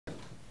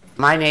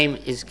My name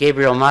is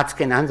Gabriel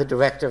Motzkin. I'm the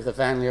director of the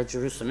Van Leer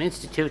Jerusalem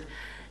Institute,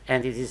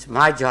 and it is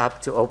my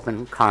job to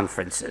open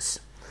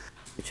conferences,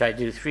 which I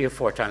do 3 or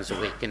 4 times a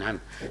week, and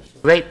I'm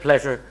great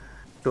pleasure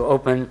to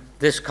open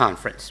this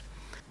conference.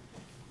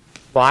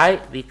 Why?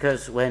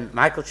 Because when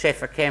Michael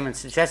Schäfer came and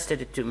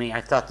suggested it to me,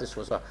 I thought this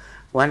was a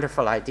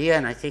wonderful idea,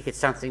 and I think it's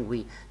something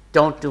we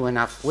don't do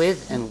enough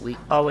with, and we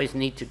always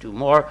need to do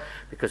more,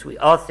 because we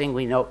all think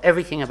we know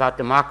everything about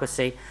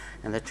democracy,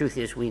 and the truth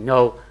is we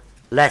know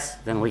less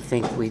than we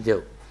think we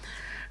do.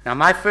 Now,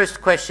 my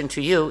first question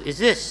to you is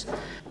this,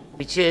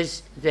 which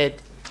is that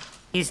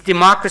is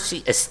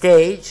democracy a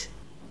stage,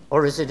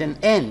 or is it an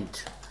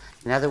end?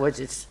 In other words,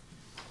 it's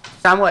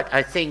somewhat,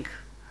 I think,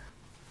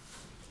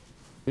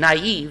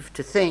 naive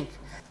to think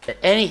that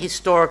any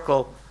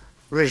historical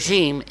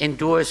regime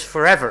endures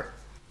forever.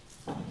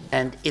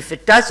 And if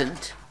it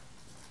doesn't,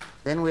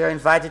 then we are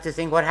invited to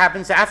think what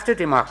happens after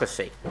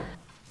democracy.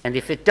 And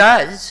if it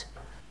does,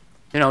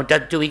 you know,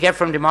 do we get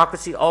from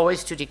democracy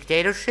always to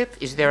dictatorship?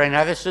 Is there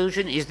another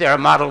solution? Is there a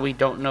model we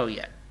don't know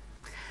yet?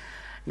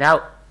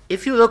 Now,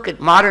 if you look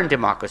at modern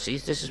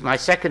democracies, this is my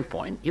second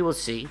point, you will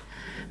see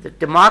that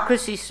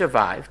democracy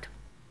survived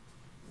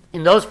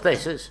in those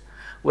places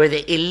where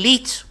the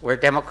elites were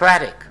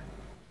democratic.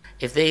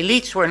 If the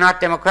elites were not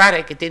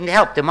democratic, it didn't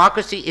help.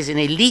 Democracy is an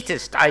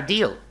elitist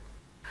ideal.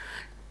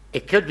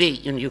 It could be,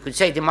 you could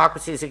say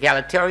democracy is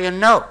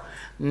egalitarian. No.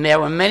 There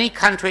were many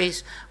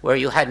countries where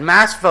you had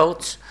mass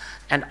votes,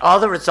 and all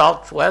the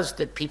result was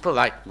that people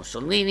like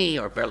Mussolini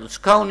or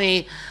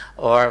Berlusconi,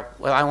 or,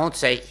 well, I won't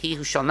say he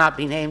who shall not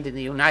be named in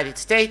the United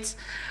States,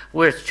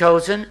 were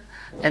chosen.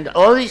 And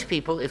all these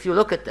people, if you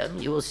look at them,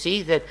 you will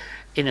see that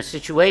in a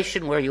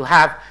situation where you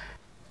have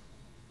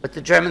what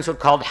the Germans would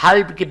call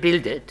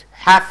halbgebildet,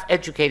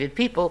 half-educated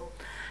people,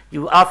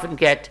 you often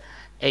get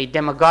a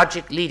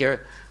demagogic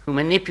leader who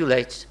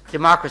manipulates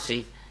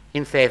democracy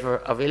in favor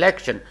of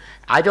election.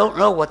 I don't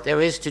know what there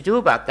is to do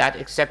about that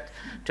except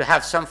to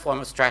have some form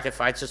of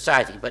stratified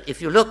society. But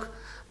if you look,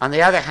 on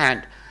the other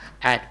hand,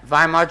 at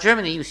Weimar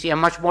Germany, you see a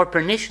much more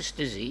pernicious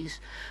disease,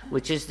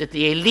 which is that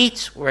the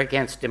elites were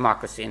against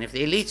democracy. And if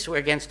the elites were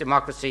against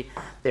democracy,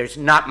 there's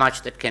not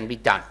much that can be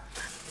done.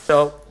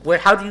 So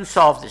how do you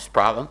solve this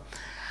problem?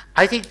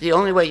 I think the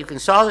only way you can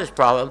solve this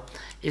problem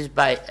is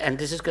by, and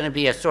this is going to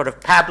be a sort of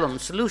pablum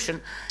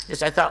solution,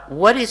 is I thought,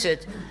 what is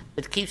it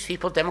that keeps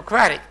people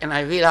democratic? And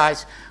I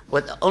realized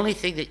the only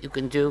thing that you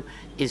can do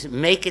is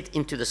make it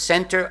into the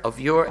center of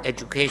your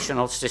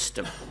educational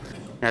system.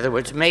 In other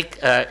words,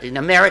 in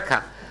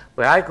America,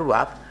 where I grew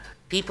up,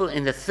 people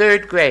in the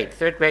 3rd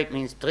grade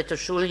means dritte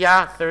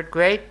Schuljahr, 3rd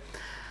grade,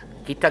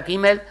 Gita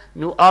Gimel,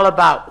 knew all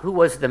about who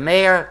was the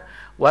mayor,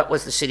 what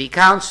was the city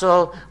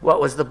council, what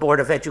was the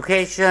board of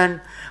education,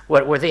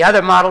 what were the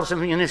other models of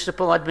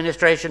municipal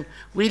administration.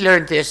 We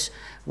learned this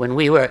when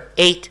we were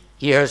 8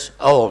 years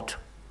old.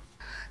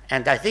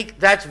 And I think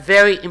that's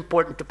very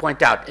important to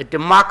point out. A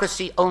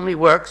democracy only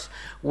works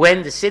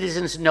when the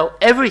citizens know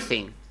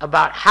everything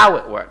about how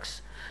it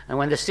works, and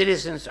when the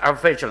citizens are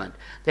vigilant.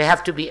 They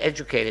have to be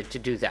educated to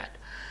do that.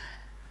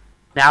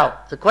 Now,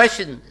 the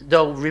question,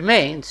 though,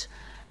 remains,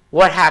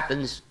 what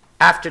happens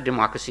after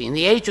democracy? In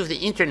the age of the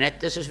internet,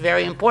 this is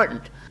very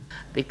important,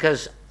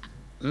 because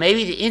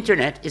maybe the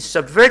internet is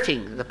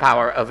subverting the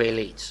power of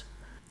elites.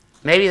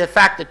 Maybe the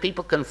fact that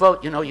people can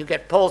vote, you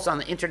get polls on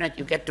the internet,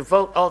 you get to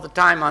vote all the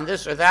time on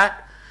this or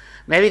that,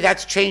 maybe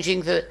that's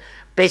changing the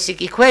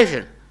basic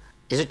equation.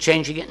 Is it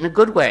changing it in a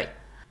good way?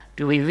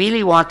 Do we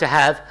really want to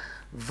have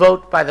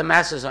vote by the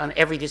masses on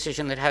every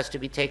decision that has to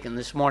be taken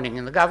this morning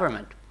in the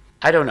government?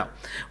 I don't know.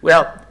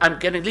 Well, I'm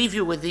going to leave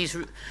you with these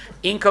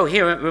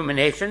incoherent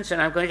ruminations, and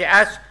I'm going to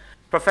ask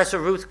Professor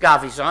Ruth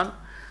Gavison,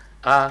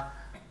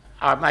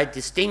 my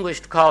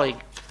distinguished colleague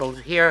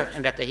both here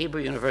and at the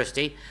Hebrew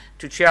University,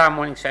 to chair our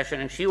morning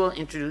session, and she will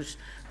introduce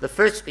the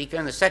first speaker,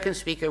 and the second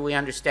speaker, we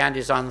understand,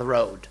 is on the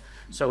road.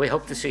 So we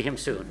hope to see him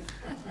soon.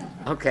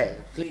 Okay,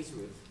 please,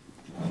 Ruth.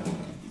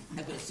 I'm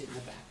going to sit in the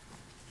back.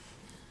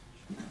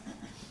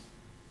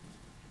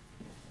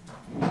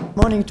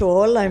 Morning to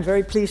all. I'm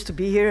very pleased to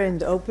be here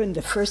and open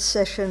the first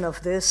session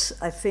of this,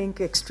 I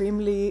think,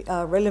 extremely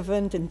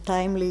relevant and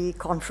timely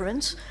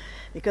conference,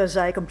 because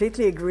I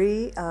completely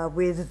agree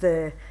with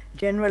the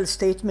general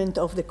statement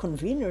of the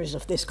conveners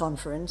of this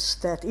conference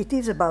that it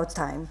is about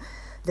time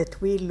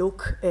that we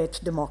look at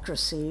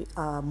democracy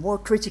more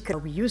critically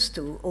than we used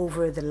to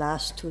over the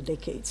last 2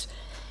 decades.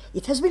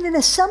 It has been an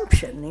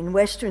assumption in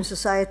Western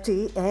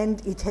society,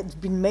 and it has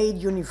been made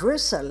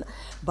universal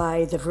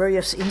by the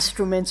various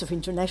instruments of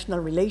international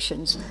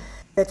relations,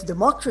 that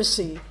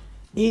democracy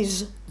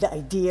is the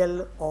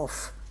ideal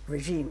of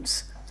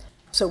regimes.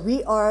 So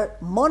we are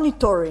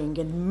monitoring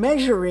and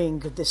measuring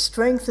the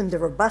strength and the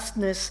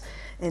robustness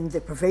and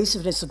the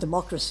pervasiveness of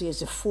democracy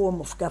as a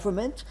form of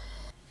government.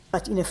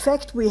 But in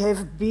effect, we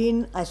have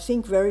been, I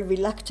think, very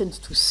reluctant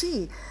to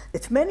see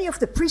that many of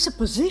the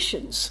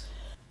presuppositions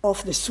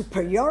of the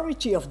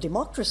superiority of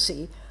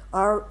democracy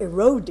are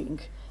eroding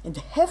and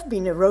have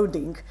been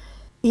eroding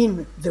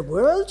in the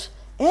world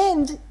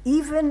and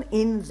even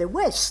in the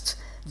West.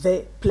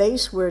 the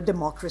place where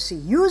democracy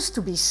used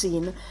to be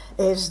seen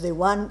as the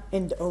one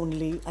and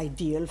only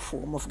ideal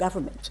form of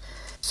government.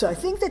 So I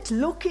think that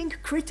looking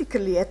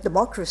critically at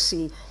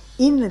democracy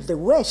in the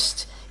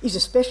West is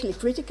especially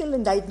critical,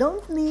 and I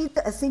don't need,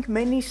 I think,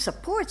 many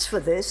supports for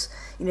this,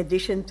 in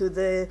addition to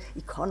the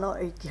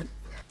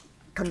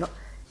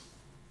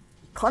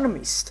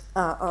Economist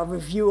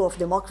review of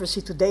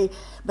democracy today.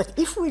 But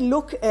if we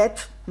look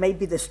at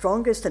maybe the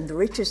strongest and the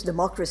richest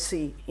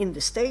democracy in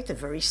the state, a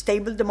very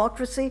stable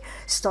democracy,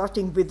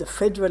 starting with the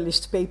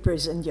Federalist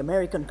Papers and the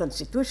American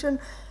Constitution,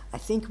 I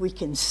think we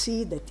can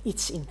see that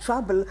it's in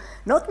trouble,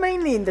 not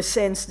mainly in the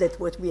sense that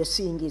what we are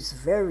seeing is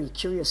very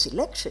curious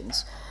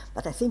elections,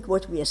 but I think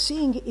what we are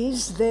seeing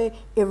is the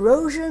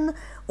erosion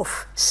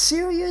of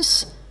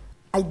serious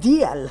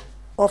ideal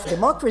of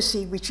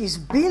democracy, which is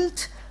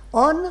built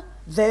on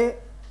the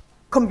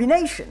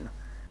combination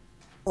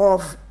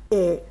of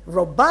a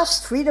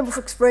robust freedom of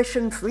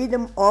expression,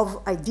 freedom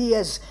of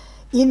ideas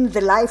in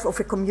the life of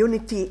a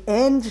community,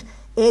 and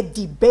a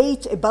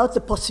debate about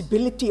the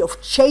possibility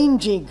of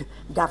changing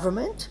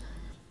government,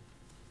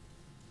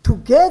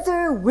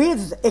 together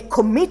with a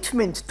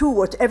commitment to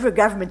whatever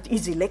government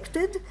is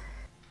elected,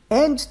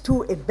 and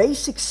to a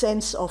basic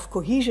sense of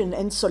cohesion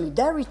and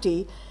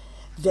solidarity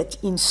that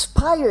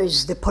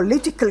inspires the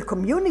political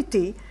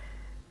community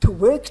to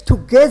work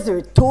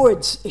together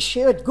towards a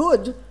shared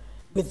good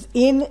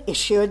within a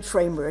shared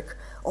framework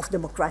of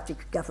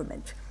democratic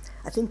government.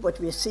 I think what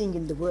we are seeing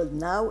in the world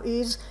now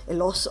is a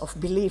loss of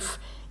belief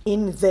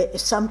in the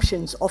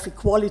assumptions of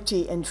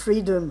equality and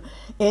freedom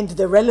and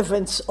the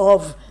relevance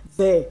of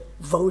the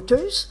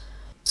voters.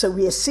 So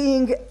we are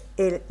seeing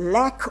a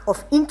lack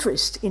of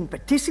interest in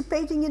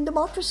participating in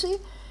democracy,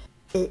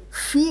 a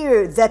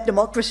fear that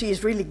democracy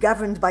is really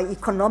governed by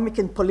economic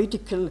and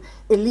political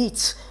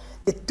elites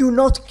that do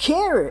not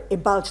care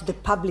about the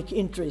public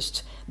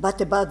interest,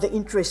 but about the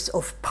interests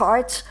of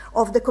parts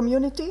of the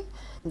community.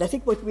 And I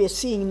think what we are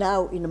seeing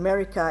now in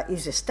America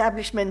is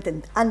establishment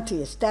and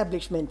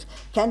anti-establishment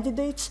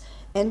candidates,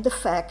 and the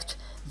fact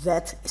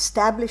that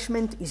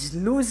establishment is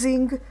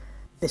losing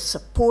the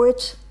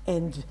support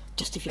and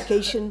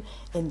justification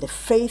and the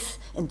faith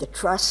and the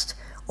trust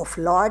of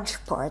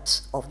large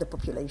parts of the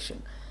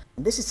population.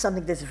 And this is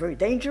something that's very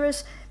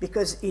dangerous,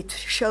 because it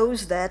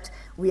shows that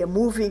we are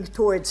moving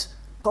towards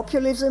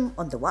populism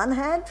on the one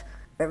hand,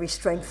 very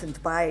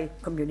strengthened by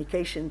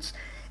communications,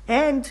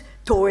 and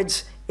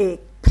towards a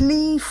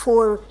plea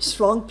for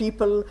strong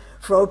people,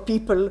 for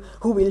people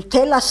who will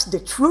tell us the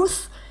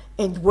truth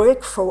and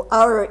work for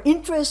our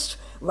interest,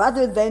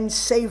 rather than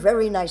say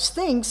very nice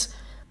things,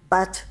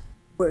 but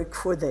work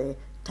for the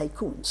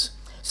tycoons.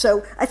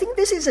 So I think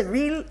this is a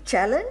real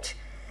challenge,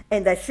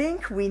 and I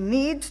think we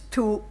need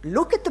to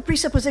look at the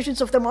presuppositions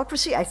of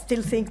democracy. I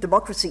still think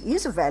democracy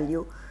is a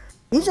value,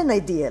 is an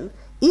ideal,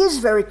 is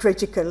very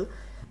critical,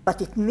 but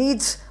it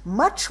needs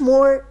much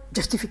more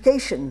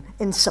justification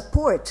and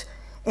support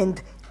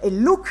and a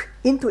look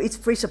into its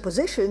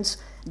presuppositions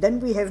than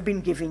we have been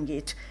giving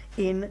it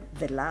in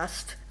the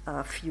last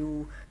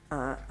few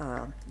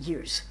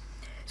years.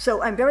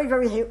 So I'm very,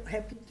 very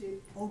happy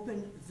to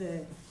open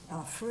the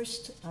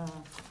first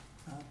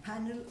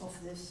panel of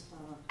this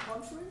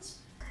conference.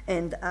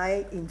 And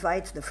I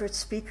invite the first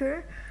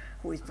speaker,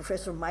 who is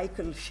Professor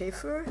Michael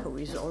Schäfer, who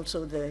is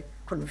also the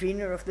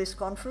convener of this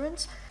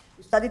conference.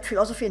 He studied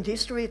philosophy and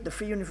history at the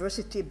Free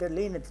University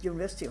Berlin, at the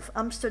University of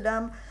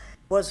Amsterdam,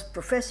 was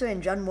professor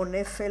and Jean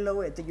Monnet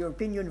Fellow at the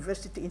European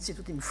University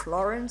Institute in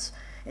Florence,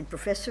 and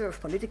professor of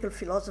political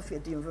philosophy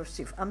at the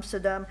University of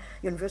Amsterdam,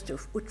 University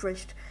of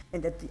Utrecht,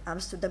 and at the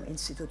Amsterdam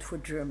Institute for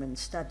German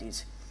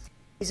Studies.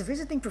 He's a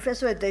visiting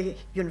professor at the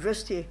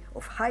University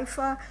of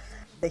Haifa,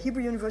 the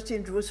Hebrew University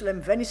in Jerusalem,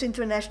 Venice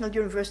International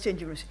University,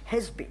 and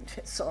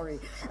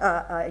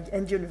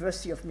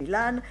University of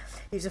Milan.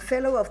 He's a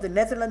fellow of the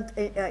Netherlands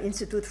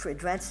Institute for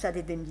Advanced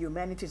Study in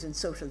Humanities and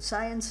Social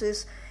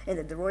Sciences, and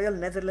at the Royal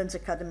Netherlands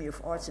Academy of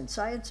Arts and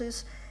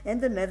Sciences, and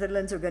the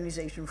Netherlands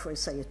Organization for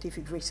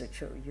Scientific Research.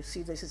 So you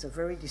see, this is a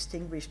very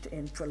distinguished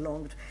and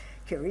prolonged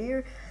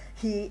career.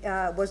 He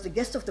was the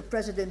guest of the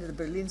president of the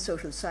Berlin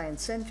Social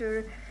Science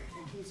Center.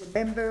 He's a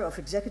member of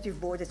Executive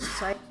Board at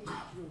Society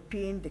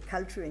European de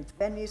Culture in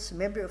Venice,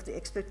 member of the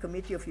Expert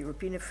Committee of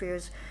European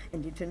Affairs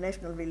and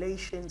International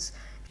Relations,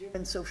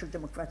 German Social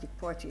Democratic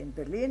Party in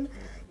Berlin.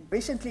 He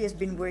recently has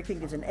been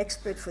working as an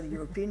expert for the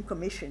European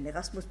Commission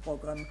Erasmus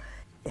program,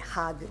 The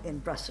Hague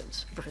and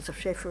Brussels. Professor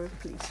Schäfer,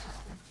 please.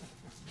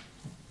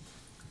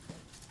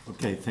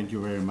 Okay, thank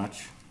you very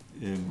much.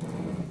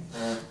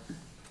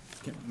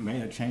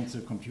 May I change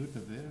the computer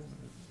there?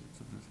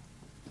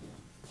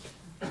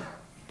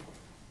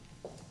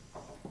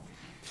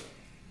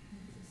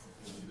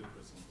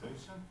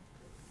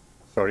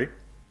 Sorry? You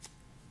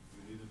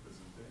need a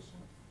presentation?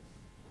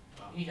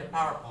 You need a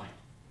PowerPoint.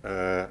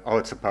 Oh,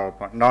 it's a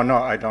PowerPoint. No,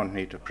 I don't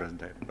need a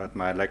presentation. But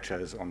my lecture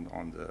is on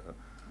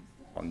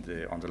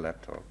the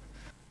laptop.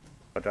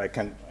 But I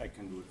can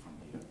do it from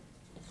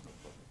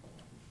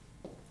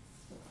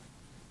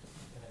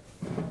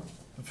here.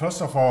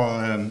 First of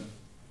all,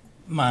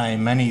 My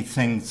many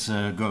thanks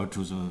go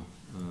to the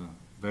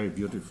very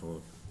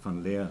beautiful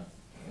Van Leer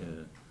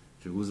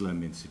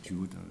Jerusalem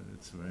Institute.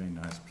 It's a very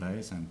nice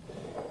place, and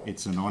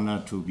it's an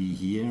honor to be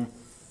here.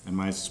 And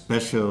my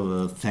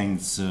special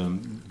thanks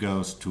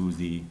goes to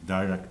the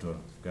director,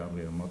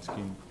 Gabriel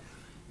Motzkin,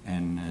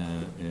 and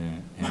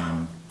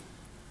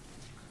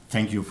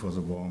thank you for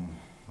the warm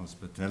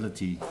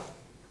hospitality.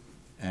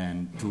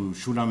 And to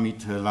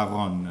Shulamit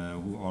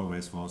Laron, who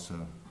always was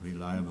a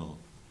reliable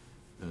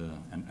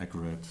and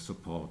accurate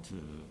support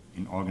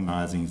in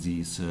organizing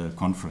this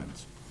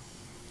conference.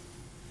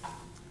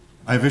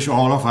 I wish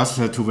all of us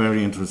 2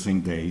 very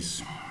interesting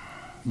days.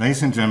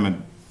 Ladies and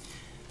gentlemen,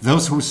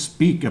 those who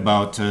speak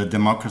about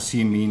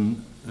democracy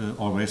mean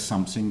always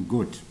something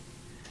good.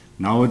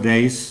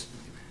 Nowadays,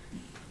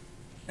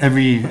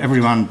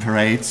 everyone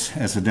parades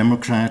as a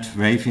Democrat,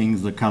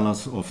 waving the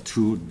colors of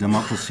true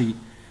democracy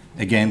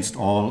against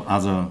all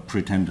other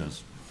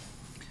pretenders.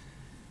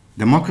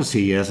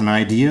 Democracy as an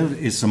idea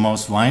is the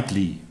most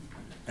widely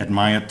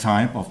admired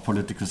type of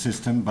political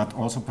system, but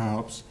also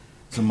perhaps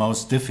the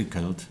most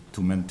difficult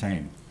to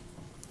maintain.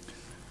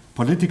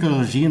 Political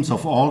regimes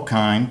of all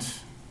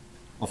kinds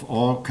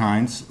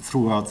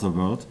throughout the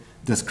world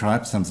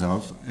describe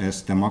themselves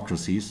as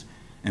democracies,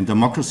 and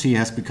democracy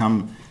has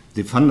become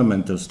the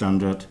fundamental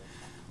standard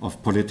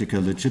of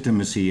political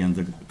legitimacy in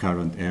the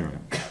current era.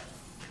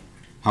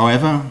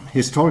 However,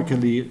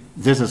 historically,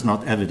 this is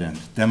not evident.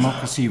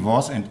 Democracy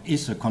was and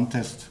is a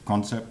contest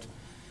concept,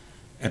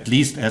 at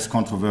least as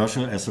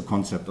controversial as the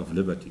concept of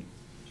liberty.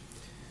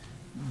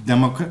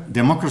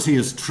 Democracy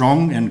is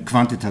strong in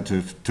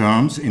quantitative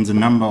terms in the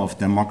number of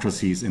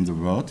democracies in the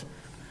world,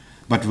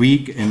 but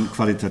weak in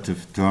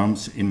qualitative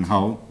terms in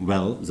how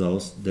well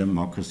those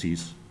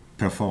democracies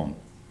perform.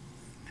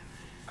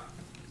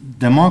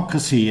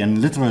 Democracy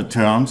in literal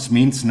terms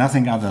means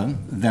nothing other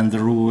than the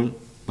rule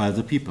by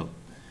the people.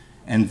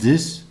 And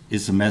this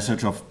is the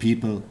message of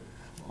people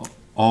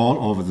all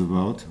over the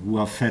world who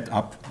are fed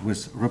up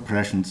with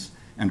repressions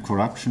and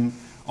corruption,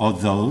 or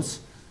those,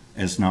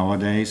 as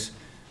nowadays,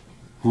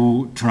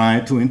 who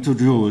try to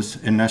introduce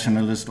a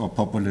nationalist or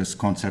populist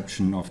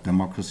conception of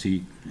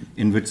democracy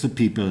in which the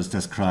people is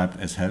described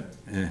as a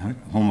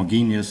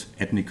homogeneous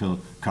ethnical,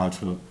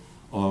 cultural,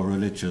 or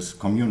religious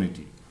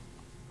community.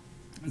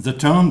 The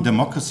term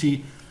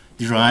democracy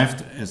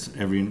derived, as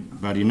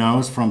everybody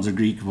knows, from the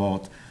Greek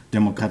word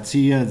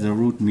demokratia, the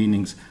root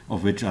meanings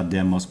of which are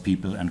demos,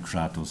 people, and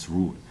kratos,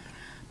 rule.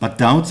 But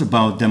doubts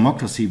about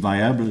democracy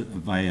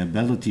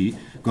viability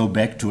go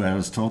back to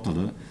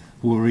Aristotle,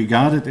 who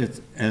regarded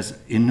it as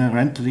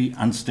inherently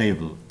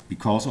unstable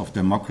because of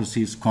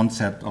democracy's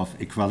concept of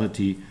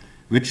equality,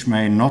 which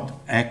may not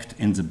act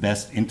in the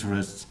best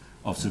interests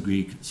of the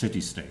Greek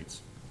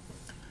city-states.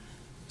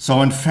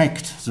 So in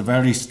fact, the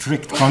very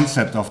strict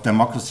concept of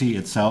democracy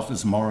itself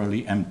is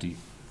morally empty.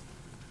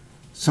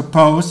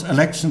 Suppose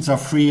elections are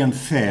free and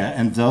fair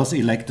and those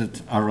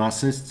elected are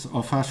racists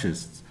or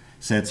fascists,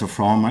 said the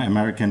former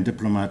American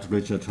diplomat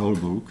Richard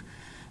Holbrooke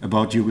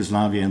about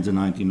Yugoslavia in the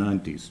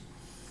 1990s.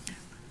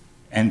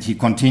 And he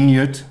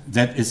continued,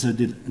 that is a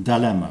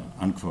dilemma,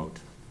 unquote.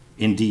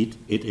 Indeed,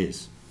 it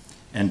is.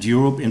 And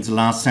Europe in the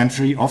last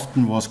century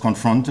often was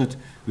confronted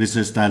with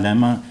this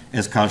dilemma,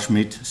 as Carl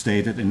Schmitt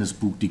stated in his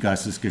book Die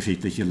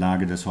geistesgeschichtliche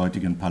Lage des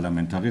heutigen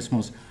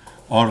Parlamentarismus,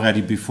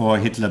 already before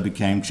Hitler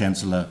became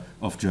Chancellor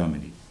of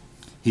Germany.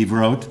 He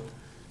wrote,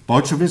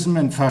 Bolshevism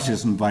and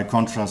fascism, by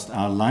contrast,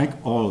 are like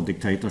all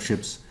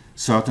dictatorships,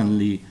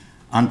 certainly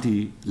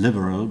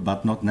anti-liberal,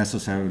 but not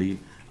necessarily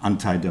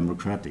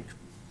anti-democratic,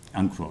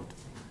 unquote.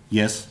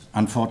 Yes,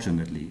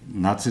 unfortunately,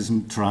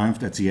 Nazism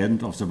triumphed at the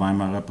end of the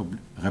Weimar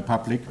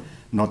Republic,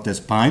 not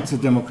despite the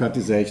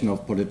democratization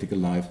of political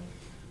life,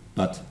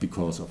 but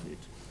because of it.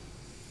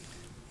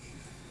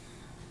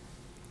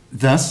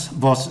 Thus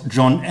was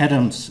John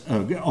Adams,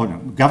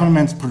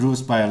 governments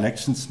produced by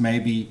elections may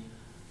be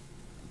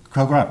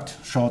corrupt,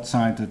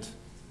 short-sighted,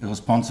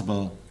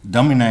 irresponsible,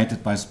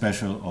 dominated by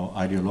special or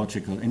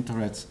ideological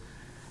interests,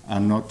 are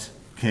not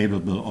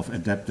capable of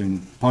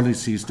adapting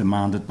policies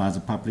demanded by the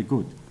public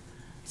good.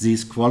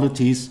 These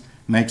qualities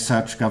make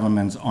such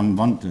governments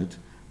unwanted,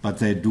 but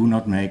they do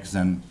not make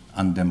them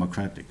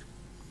undemocratic.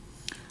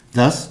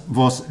 Thus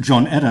was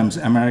John Adams,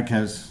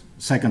 America's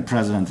second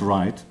president,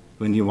 right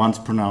when he once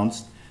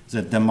pronounced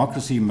that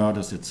democracy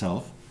murders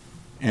itself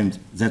and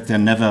that there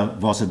never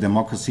was a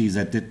democracy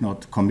that did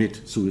not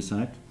commit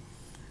suicide.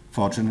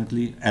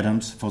 Fortunately,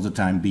 Adams, for the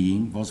time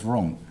being, was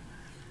wrong.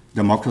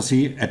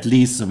 Democracy, at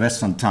least the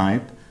Western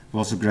type,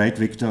 was a great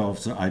victor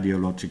of the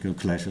ideological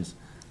clashes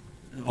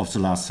of the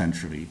last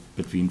century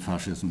between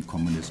fascism,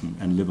 communism,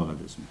 and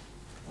liberalism.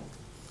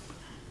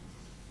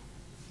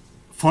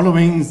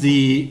 Following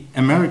the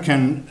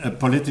American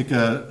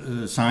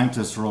political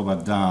scientist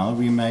Robert Dahl,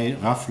 we may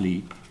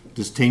roughly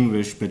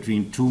distinguish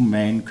between two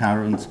main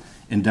currents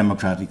in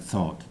democratic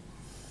thought,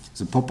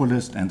 the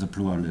populist and the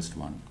pluralist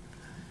one.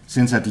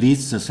 Since at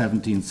least the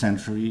 17th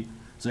century,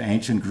 the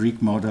ancient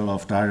Greek model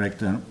of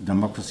direct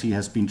democracy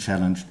has been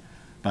challenged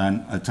by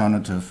an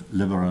alternative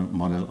liberal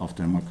model of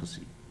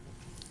democracy.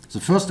 The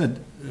first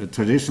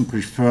tradition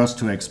prefers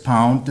to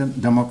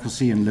expound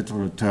democracy in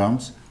literal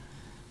terms,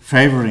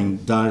 favoring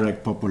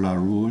direct popular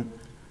rule,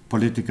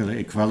 political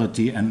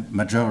equality, and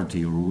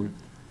majority rule,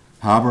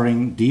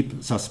 harboring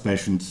deep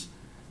suspicions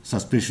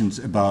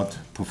about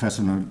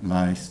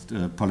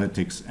professionalized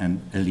politics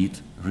and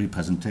elite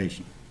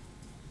representation.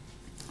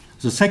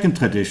 The second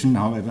tradition,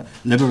 however,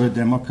 liberal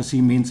democracy,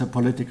 means a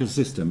political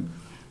system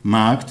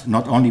marked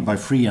not only by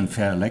free and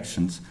fair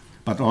elections,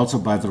 but also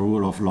by the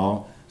rule of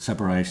law,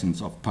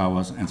 separations of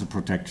powers, and the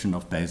protection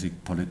of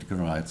basic political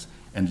rights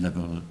and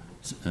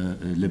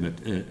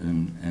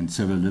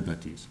civil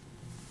liberties.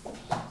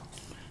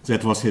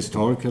 That was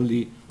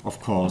historically,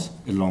 of course,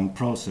 a long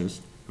process,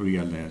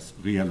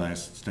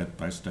 realized step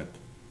by step.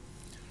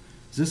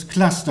 This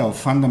cluster of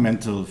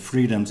fundamental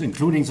freedoms,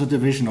 including the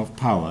division of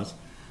powers,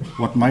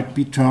 what might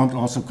be termed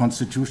also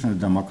constitutional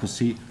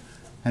democracy,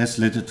 has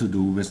little to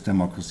do with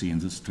democracy in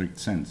the strict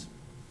sense.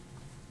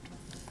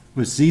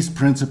 With these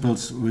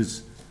principles,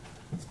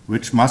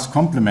 which must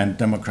complement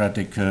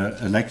democratic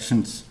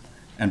elections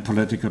and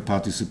political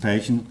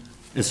participation,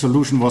 a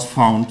solution was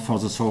found for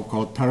the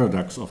so-called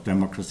paradox of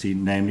democracy,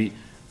 namely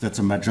that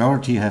the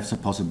majority has the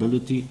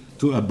possibility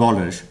to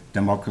abolish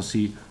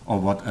democracy, or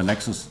what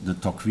Alexis de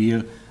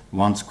Tocqueville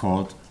once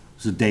called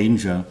the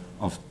danger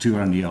of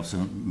tyranny of the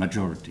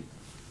majority.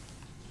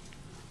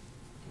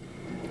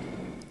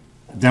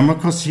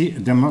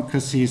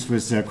 Democracies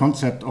with their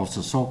concept of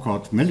the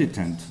so-called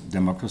militant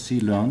democracy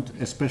learned,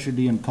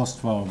 especially in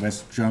post-war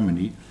West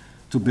Germany,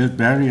 to build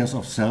barriers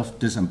of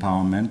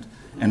self-disempowerment,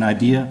 an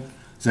idea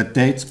that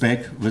dates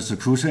back with the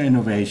crucial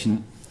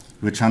innovation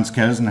which Hans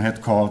Kelsen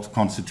had called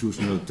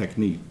constitutional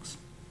techniques.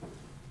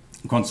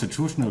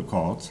 Constitutional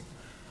courts,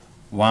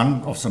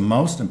 one of the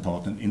most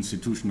important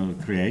institutional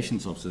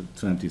creations of the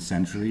 20th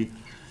century,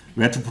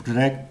 were to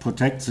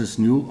protect this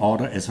new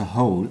order as a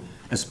whole,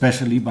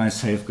 especially by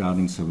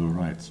safeguarding civil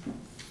rights.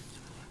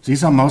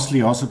 These are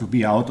mostly also to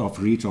be out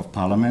of reach of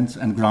parliaments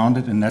and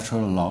grounded in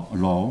natural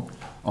law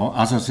or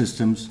other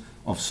systems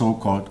of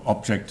so-called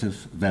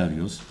objective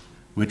values,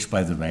 which,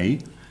 by the way,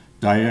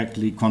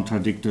 directly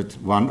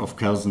contradicted one of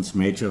Kelsen's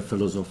major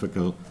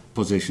philosophical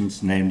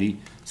positions, namely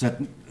that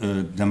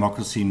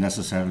democracy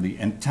necessarily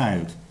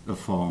entailed a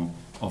form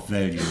of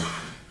value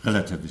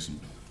relativism.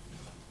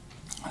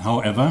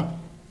 However,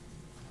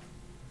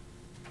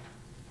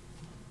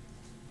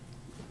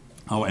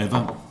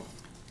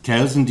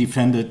 Kelsen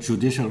defended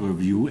judicial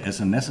review as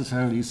a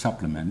necessary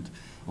supplement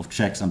of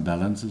checks and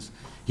balances.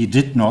 He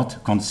did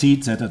not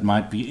concede that it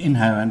might be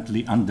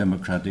inherently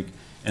undemocratic,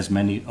 as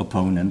many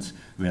opponents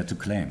were to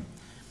claim.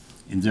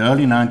 In the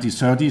early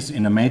 1930s,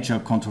 in a major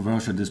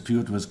controversial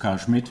dispute with Carl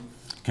Schmitt,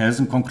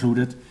 Kelsen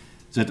concluded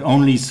that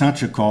only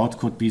such a court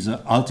could be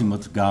the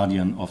ultimate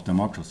guardian of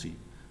democracy.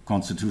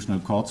 Constitutional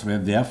courts were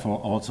therefore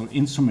also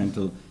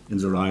instrumental in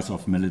the rise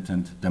of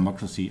militant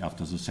democracy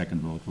after the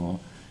Second World War,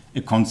 a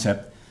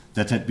concept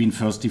that had been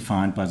first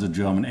defined by the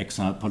German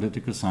exiled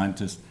political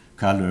scientist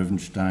Karl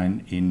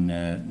Löwenstein in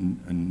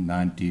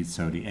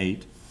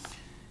 1938,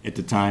 at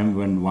the time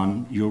when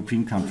one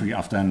European country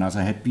after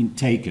another had been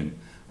taken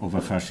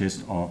over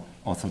fascist or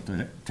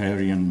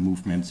authoritarian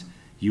movements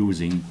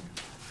using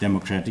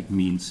democratic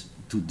means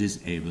to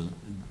disable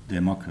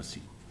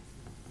democracy.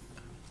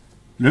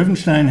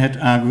 Löwenstein had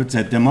argued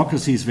that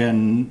democracies were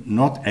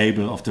not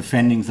able of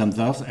defending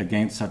themselves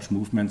against such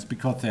movements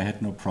because they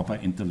had no proper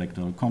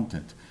intellectual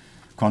content,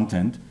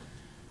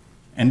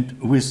 and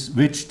with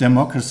which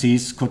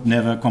democracies could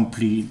never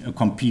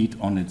compete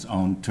on its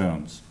own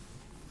terms.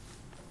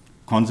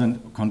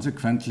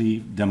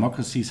 Consequently,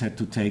 democracies had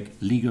to take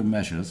legal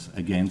measures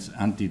against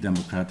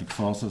anti-democratic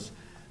forces,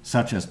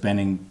 such as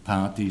banning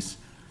parties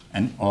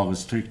or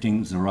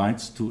restricting the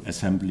rights to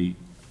assembly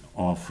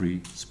or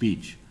free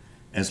speech.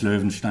 As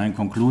Löwenstein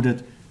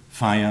concluded,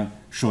 fire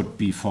should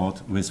be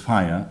fought with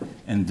fire,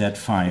 and that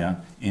fire,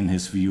 in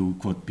his view,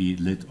 could be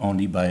lit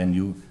only by a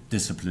new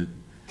disciplined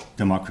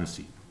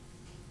democracy.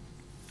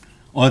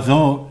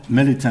 Although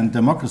militant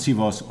democracy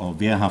was, or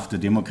wehrhafte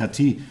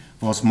Demokratie,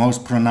 was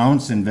most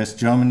pronounced in West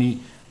Germany,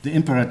 the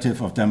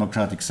imperative of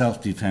democratic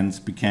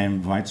self-defense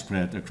became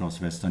widespread across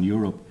Western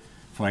Europe.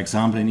 For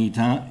example, in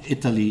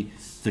Italy,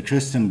 the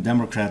Christian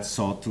Democrats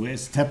sought to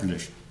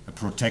establish a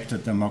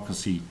protected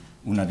democracy,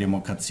 una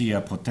democrazia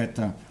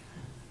protetta,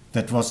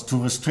 that was to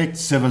restrict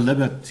civil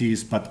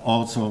liberties but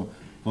also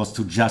was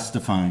to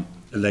justify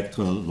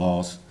electoral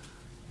laws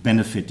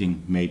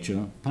benefiting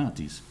major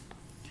parties.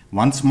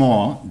 Once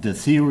more, the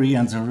theory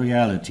and the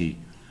reality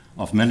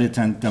of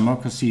militant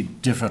democracy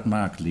differed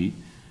markedly,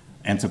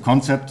 and the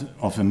concept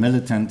of a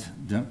militant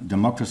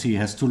democracy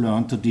has to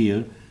learn to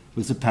deal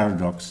with the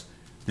paradox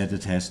that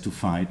it has to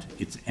fight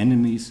its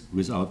enemies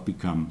without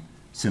becoming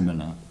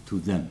similar to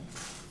them.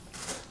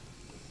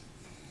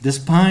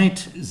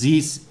 Despite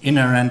these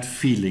inherent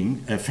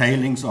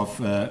failings of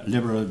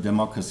liberal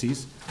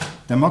democracies,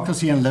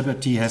 democracy and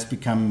liberty has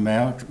become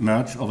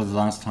merged over the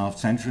last half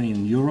century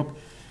in Europe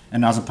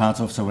and other parts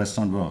of the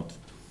Western world.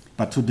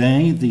 But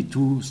today, the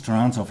two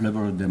strands of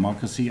liberal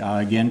democracy are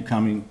again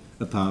coming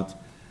apart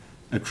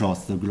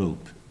across the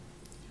globe.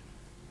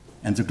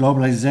 And the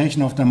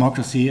globalization of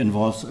democracy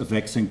involves a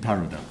vexing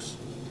paradox.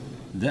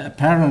 The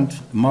apparent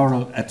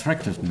moral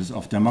attractiveness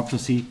of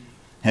democracy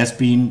has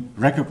been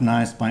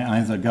recognized by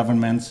either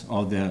governments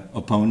or their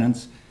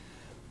opponents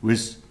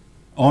with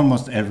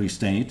almost every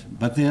state,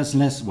 but there's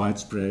less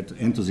widespread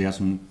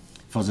enthusiasm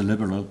for the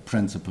liberal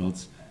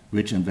principles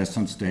which in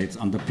Western states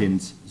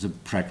underpins the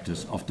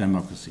practice of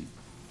democracy,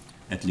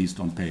 at least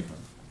on paper.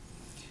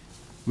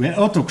 Where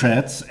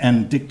autocrats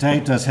and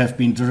dictators have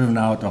been driven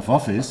out of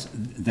office,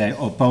 their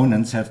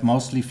opponents have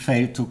mostly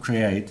failed to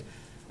create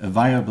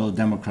viable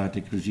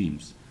democratic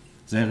regimes.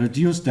 They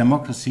reduce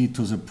democracy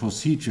to the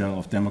procedure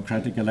of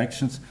democratic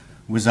elections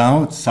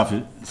without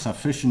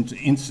sufficient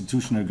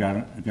institutional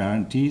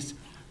guarantees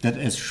that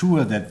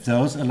assure that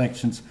those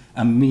elections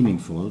are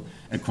meaningful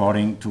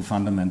according to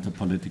fundamental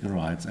political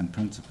rights and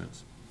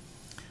principles.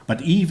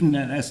 But even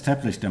in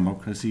established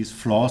democracies,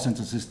 flaws in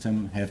the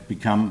system have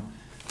become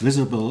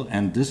visible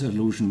and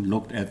disillusion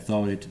looked at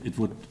though it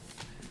would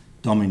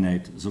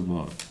dominate the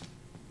world.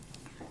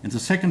 In the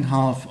second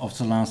half of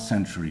the last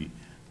century,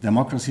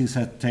 democracies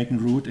had taken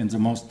root in the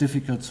most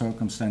difficult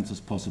circumstances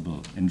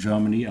possible. In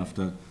Germany,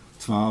 after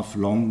 12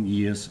 long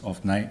years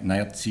of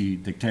Nazi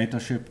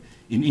dictatorship,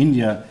 in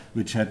India,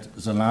 which had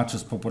the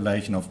largest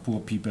population of poor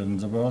people in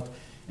the world,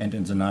 and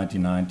in the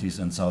 1990s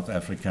in South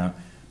Africa,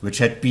 which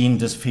had been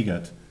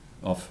disfigured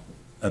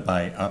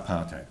by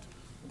apartheid.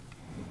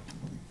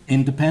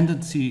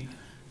 Independency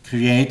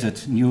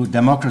created new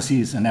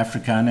democracies in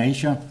Africa and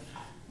Asia,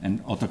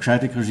 and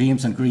autocratic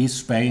regimes in Greece,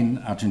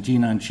 Spain,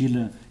 Argentina, and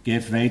Chile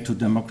gave way to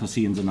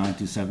democracy in the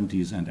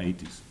 1970s and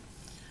 80s.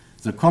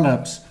 The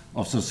collapse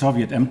of the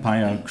Soviet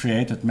Empire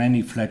created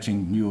many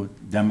fledgling new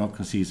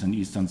democracies in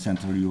Eastern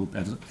Central Europe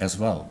as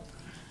well.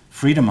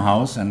 Freedom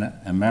House, an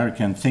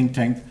American think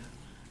tank,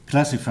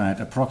 classified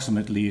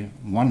approximately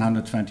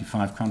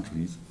 125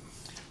 countries,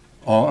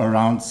 or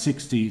around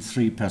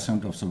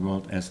 63% of the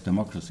world, as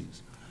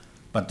democracies.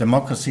 But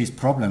democracy's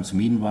problems,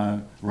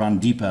 meanwhile, run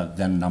deeper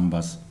than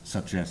numbers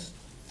suggest.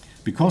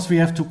 Because we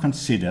have to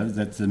consider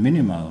that the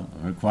minimal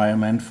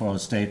requirement for a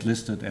state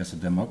listed as a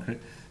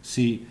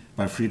democracy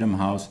by Freedom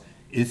House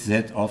is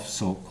that of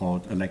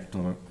so-called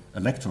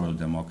electoral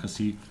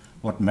democracy,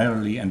 what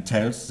merely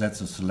entails that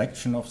the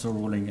selection of the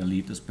ruling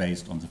elite is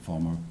based on the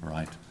formal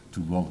right to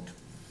vote.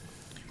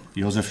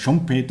 Josef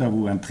Schumpeter,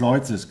 who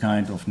employed this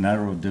kind of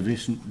narrow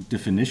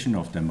definition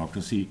of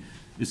democracy,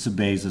 is the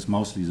basis,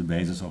 mostly the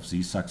basis of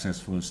these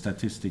successful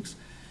statistics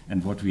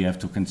and what we have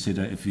to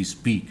consider if we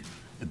speak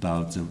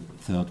about the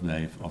third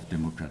wave of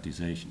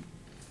democratization.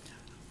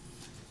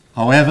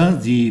 However,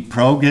 the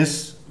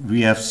progress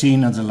we have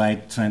seen in the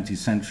late 20th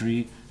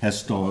century has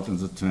stalled in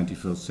the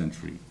 21st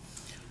century.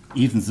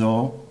 Even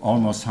though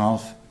almost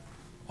half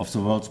of the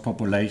world's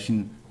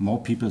population,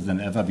 more people than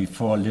ever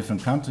before, live in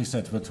countries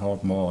that would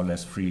hold more or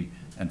less free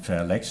and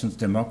fair elections,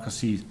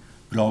 democracy's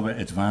global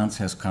advance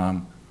has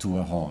come to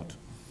a halt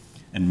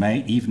and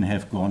may even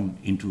have gone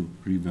into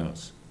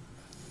reverse.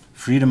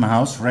 Freedom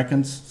House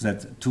reckons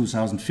that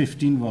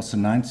 2015 was the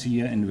 9th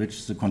year in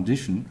which the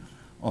condition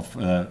of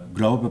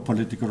global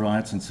political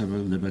rights and civil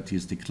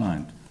liberties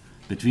declined.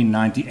 Between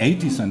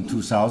 1980s and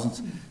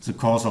 2000s, the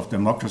course of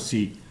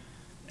democracy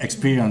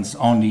experienced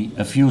only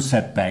a few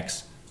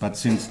setbacks, but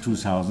since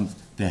 2000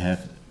 they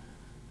have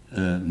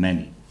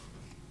many.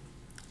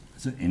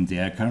 So in the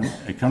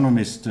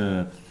Economist,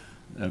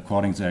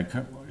 according to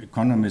the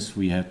Economist,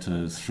 we had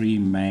three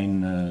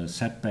main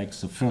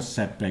setbacks. The first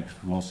setback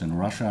was in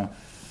Russia,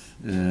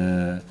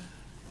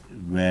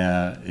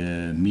 where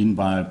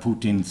meanwhile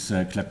Putin's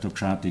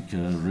kleptocratic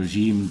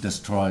regime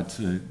destroyed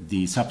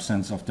the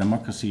substance of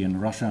democracy in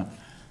Russia,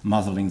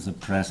 muzzling the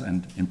press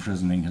and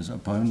imprisoning his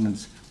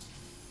opponents.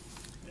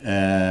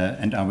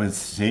 And I will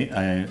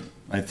say,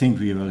 I think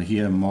we will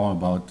hear more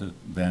about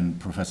when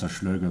Professor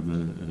Schlöger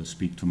will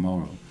speak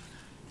tomorrow.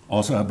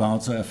 Also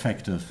about the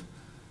effective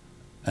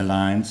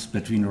alliance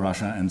between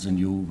Russia and the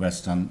new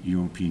Western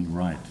European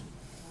right.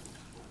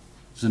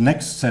 The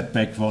next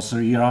setback was the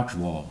Iraq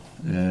War,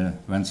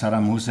 when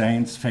Saddam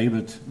Hussein's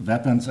fabled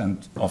weapons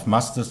and of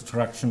mass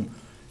destruction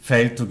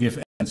failed to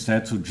give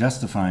instead to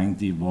justifying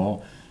the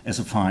war as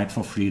a fight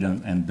for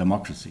freedom and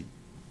democracy.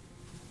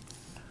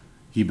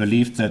 He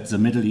believed that the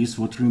Middle East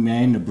would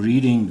remain a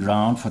breeding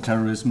ground for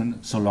terrorism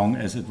so long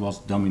as it was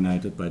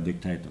dominated by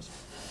dictators.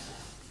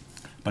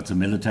 But the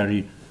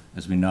military,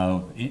 as we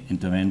know,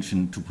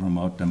 intervention to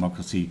promote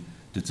democracy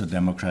did the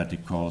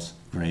democratic cause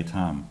great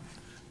harm.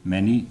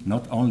 Many,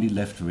 not only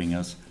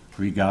left-wingers,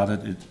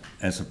 regarded it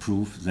as a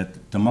proof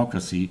that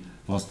democracy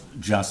was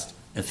just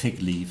a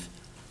fig leaf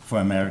for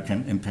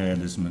American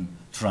imperialism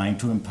trying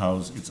to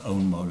impose its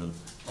own model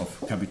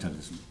of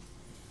capitalism.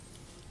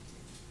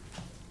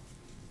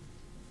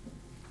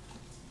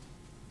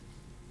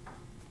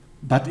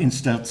 But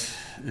instead,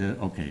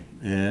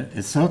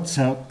 a third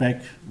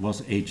setback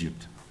was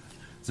Egypt.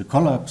 The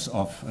collapse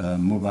of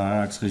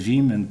Mubarak's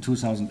regime in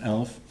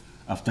 2011,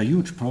 after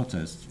huge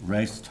protests,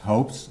 raised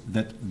hopes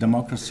that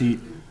democracy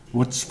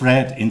would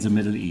spread in the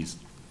Middle East.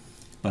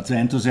 But the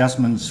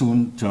enthusiasm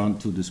soon turned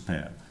to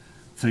despair.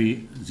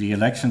 the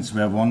elections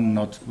were won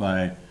not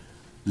by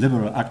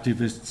liberal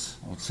activists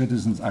or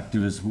citizens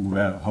activists who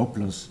were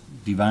hopeless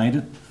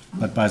divided,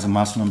 but by the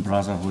Muslim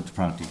Brotherhood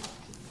Party.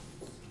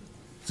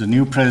 The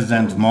new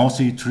President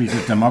Morsi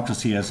treated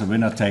democracy as a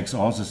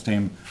winner-takes-all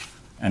system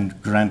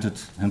and granted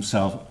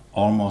himself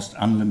almost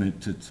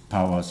unlimited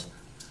powers.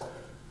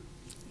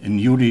 In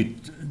July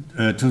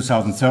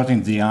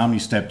 2013, the army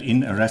stepped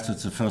in, arrested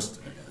the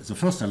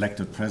first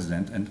elected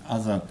president and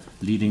other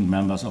leading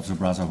members of the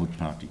Brotherhood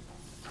Party.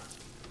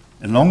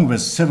 Along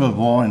with civil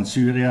war in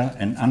Syria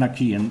and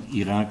anarchy in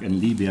Iraq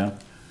and Libya,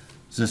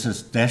 this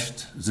has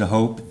dashed the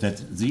hope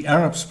that the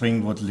Arab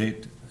Spring would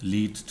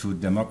lead to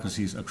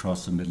democracies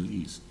across the Middle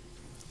East.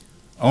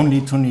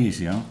 Only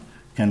Tunisia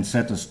can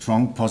set a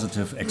strong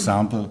positive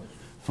example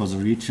for the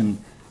region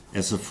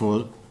as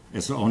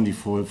the only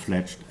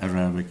full-fledged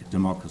Arabic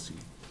democracy.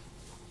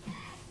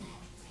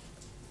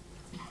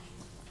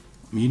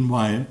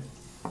 Meanwhile,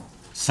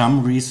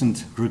 some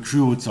recent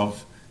recruits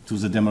to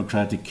the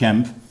democratic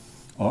camp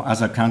or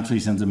other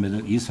countries in the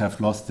Middle East have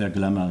lost their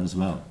glamour as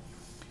well.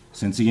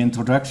 Since the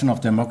introduction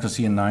of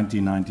democracy in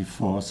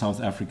 1994,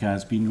 South Africa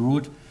has been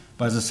ruled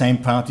by the same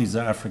party,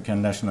 the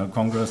African National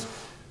Congress,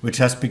 which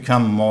has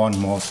become more and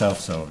more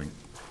self-serving.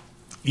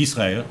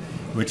 Israel,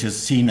 which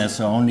is seen as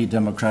the only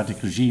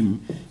democratic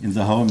regime in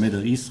the whole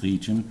Middle East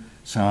region,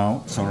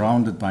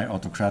 surrounded by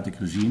autocratic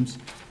regimes,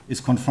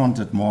 is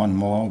confronted more and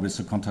more with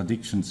the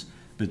contradictions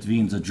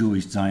between the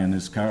Jewish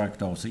Zionist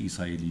character of the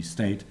Israeli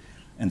state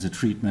and the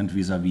treatment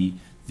vis-à-vis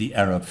the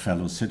Arab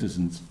fellow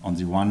citizens on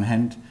the one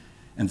hand,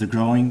 and the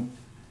growing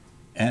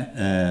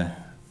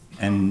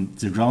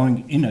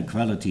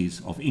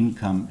inequalities of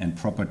income and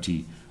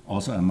property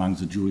also among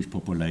the Jewish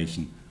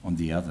population on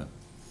the other.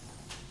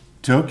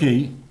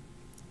 Turkey,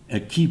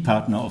 a key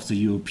partner of the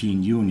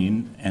European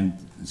Union and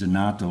the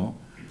NATO,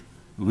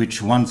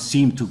 which once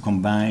seemed to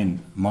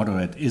combine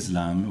moderate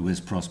Islam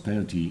with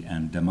prosperity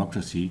and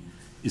democracy,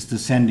 is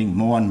descending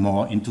more and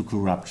more into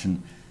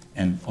corruption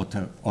and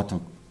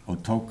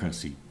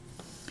autocracy.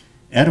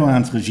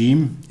 Erdogan's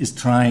regime is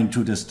trying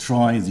to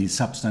destroy the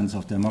substance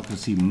of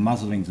democracy,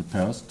 muzzling the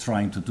purse,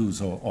 trying to do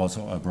so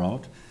also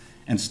abroad,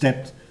 and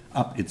stepped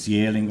up its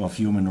yelling of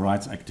human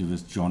rights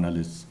activists,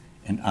 journalists,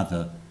 and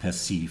other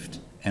perceived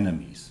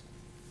enemies.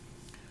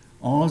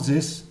 All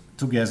this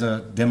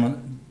together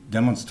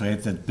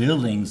demonstrate that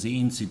building the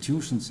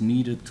institutions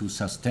needed to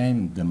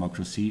sustain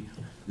democracy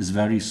is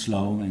very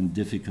slow and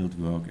difficult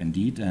work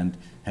indeed, and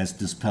has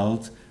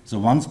dispelled the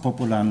once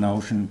popular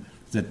notion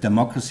that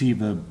democracy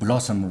will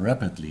blossom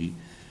rapidly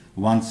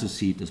once the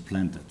seed is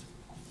planted.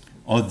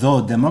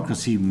 Although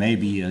democracy may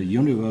be a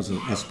universal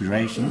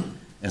aspiration,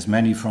 as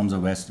many from the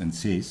West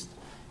insist,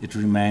 it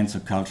remains a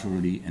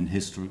culturally and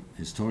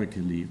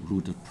historically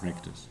rooted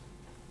practice.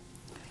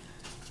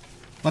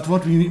 But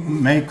what we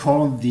may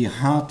call the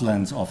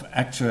heartlands of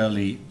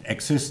actually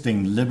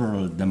existing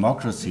liberal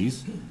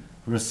democracies,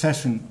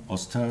 recession,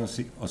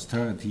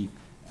 austerity,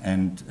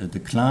 and a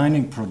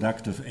declining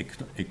productive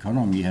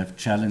economy have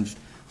challenged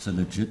the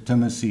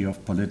legitimacy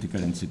of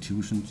political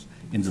institutions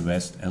in the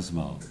West as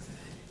well.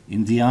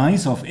 In the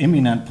eyes of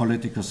eminent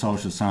political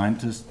social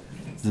scientists,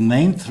 the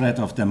main threat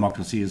of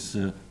democracy is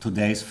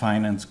today's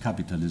finance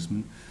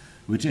capitalism,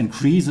 which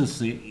increases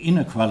the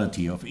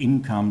inequality of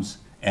incomes,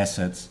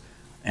 assets,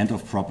 and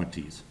of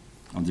properties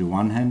on the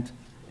one hand,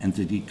 and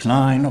the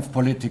decline of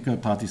political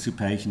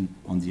participation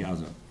on the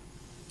other.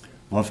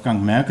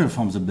 Wolfgang Merkel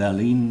from the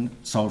Berlin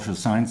Social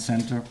Science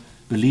Center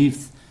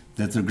believes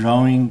that the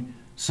growing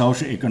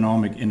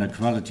socio-economic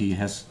inequality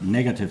has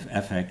negative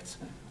effects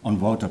on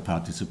voter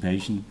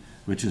participation,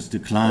 which is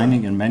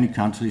declining in many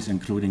countries,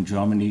 including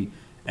Germany,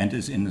 and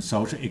is in a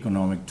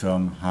socio-economic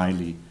term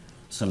highly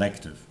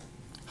selective.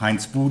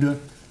 Heinz Bude,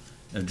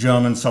 a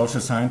German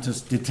social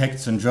scientist,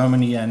 detects in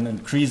Germany an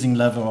increasing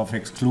level of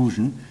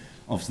exclusion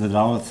of the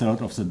lower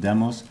third of the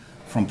demos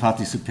from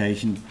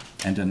participation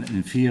and an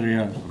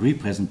inferior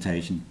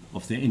representation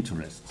of their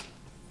interests.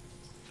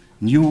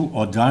 New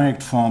or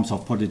direct forms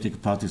of political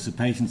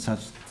participation,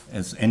 such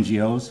as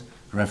NGOs,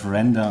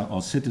 referenda,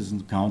 or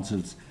citizen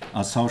councils,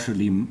 are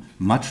socially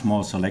much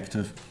more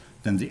selective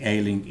than the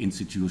ailing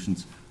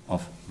institutions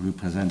of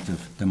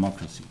representative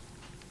democracy.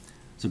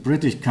 The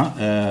British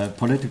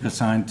political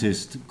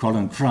scientist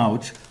Colin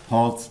Crouch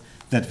holds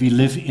that we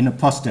live in a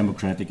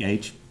post-democratic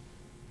age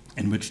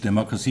in which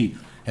democracy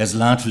has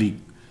largely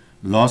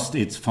lost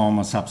its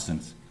former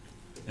substance.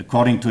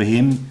 According to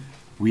him,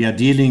 we are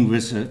dealing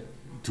with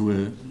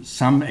to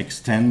some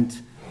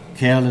extent,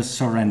 careless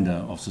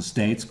surrender of the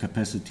state's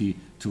capacity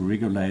to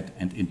regulate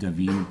and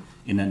intervene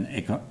in an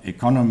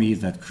economy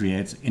that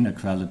creates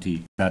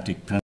inequality,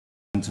 democratic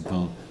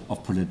principle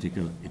of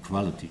political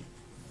equality.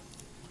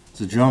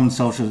 The German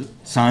social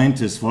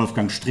scientist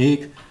Wolfgang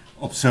Streeck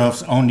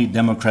observes only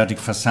democratic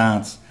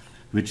facades,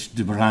 which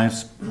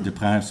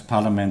deprives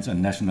parliaments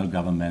and national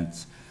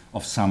governments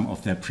of some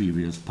of their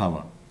previous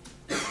power.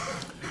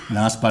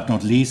 Last but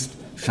not least,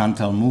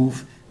 Chantal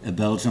Mouffe, a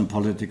Belgian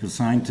political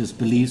scientist,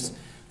 believes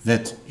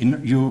that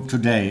in Europe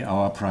today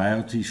our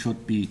priority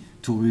should be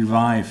to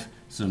revive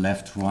the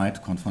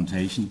left-right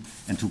confrontation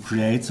and to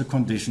create the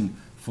condition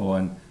for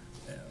an,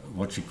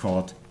 what she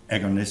called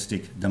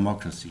agonistic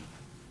democracy.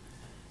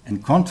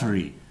 And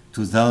contrary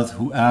to those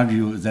who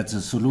argue that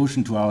the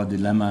solution to our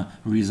dilemma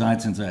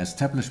resides in the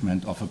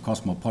establishment of a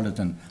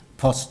cosmopolitan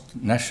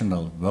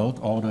post-national world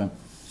order,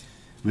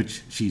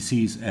 which she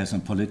sees as a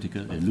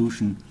political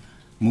illusion,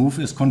 MOVE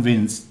is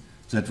convinced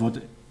that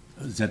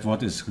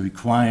what is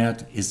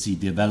required is the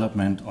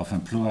development of a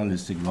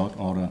pluralistic world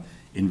order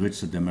in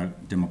which the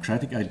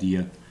democratic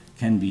idea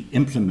can be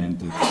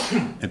implemented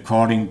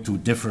according to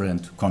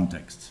different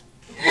contexts.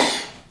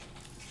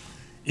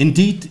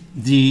 Indeed,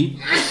 the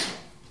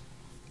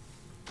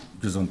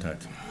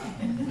Gesundheit.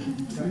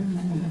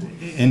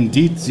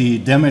 Indeed, the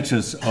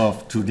damages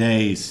of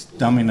today's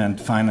dominant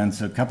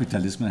financial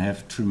capitalism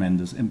have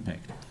tremendous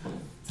impact.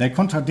 They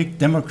contradict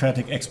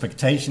democratic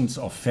expectations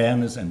of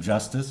fairness and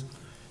justice,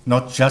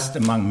 not just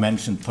among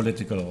mentioned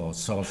political or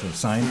social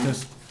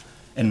scientists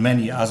and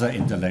many other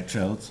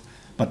intellectuals,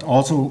 but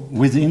also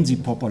within the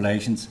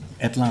populations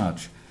at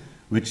large,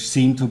 which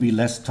seem to be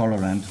less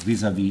tolerant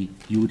vis-à-vis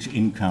huge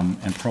income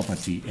and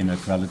property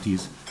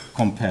inequalities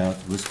compared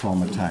with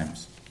former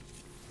times.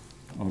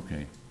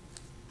 Okay,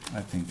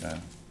 I think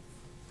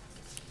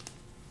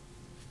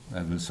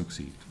I will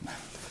succeed.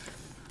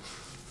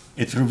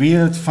 It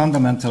revealed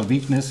fundamental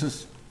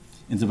weaknesses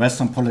in the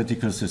Western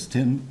political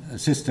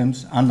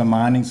systems,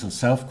 undermining the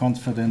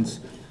self-confidence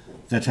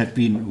that had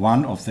been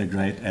one of their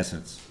great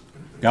assets.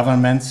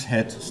 Governments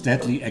had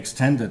steadily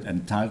extended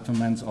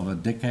entitlements over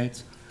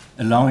decades,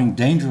 allowing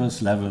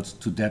dangerous levels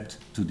to debt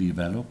to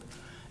develop,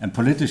 and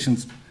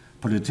politicians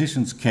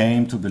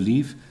came to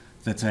believe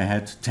that they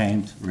had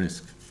tamed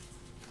risk.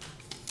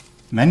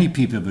 Many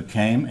people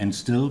became and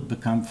still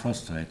become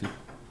frustrated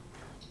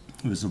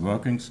with the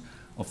workings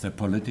of their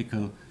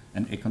political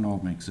and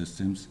economic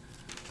systems,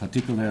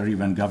 particularly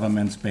when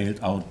governments bailed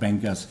out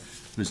bankers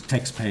with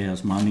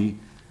taxpayers' money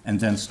and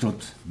then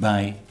stood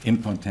by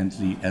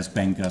impotently as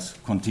bankers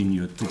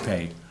continued to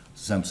pay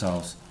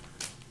themselves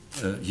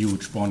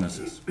huge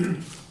bonuses.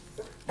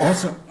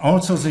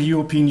 Also, the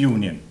European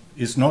Union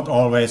is not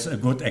always a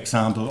good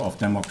example of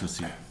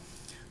democracy.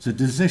 The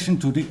decision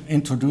to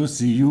introduce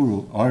the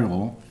euro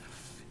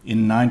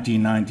in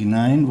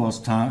 1999 was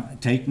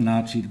taken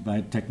largely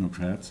by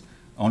technocrats.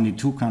 Only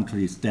two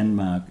countries,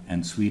 Denmark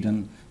and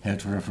Sweden, held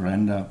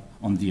referenda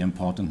on the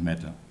important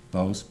matter.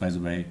 Both, by the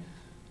way,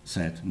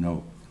 said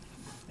no.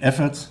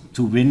 Efforts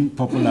to win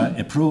popular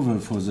approval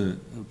for the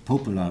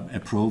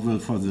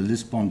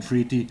Lisbon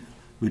Treaty,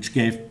 which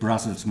gave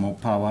Brussels more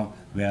power,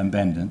 were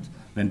abandoned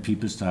when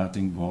people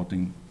started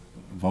voting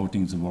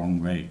the wrong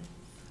way.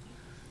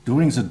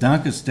 During the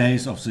darkest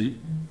days of the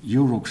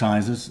euro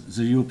crisis,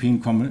 the European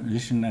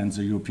Commission and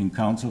the European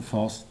Council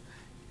forced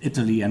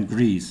Italy and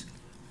Greece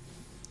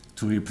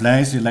to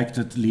replace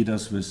elected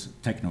leaders with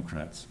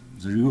technocrats.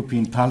 The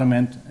European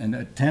Parliament, an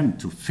attempt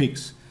to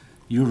fix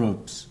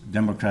Europe's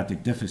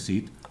democratic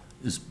deficit,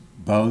 is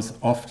both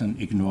often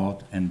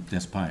ignored and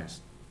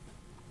despised.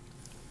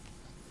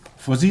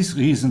 For these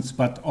reasons,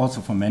 but also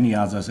for many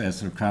others,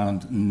 as the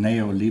current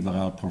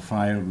neoliberal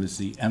profile with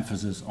the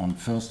emphasis on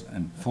first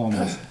and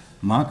foremost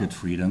market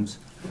freedoms,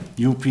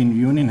 the European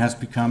Union has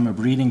become a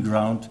breeding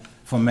ground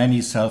for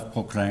many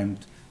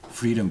self-proclaimed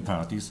freedom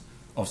parties,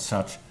 of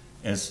such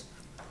as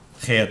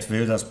Geert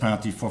Wilders'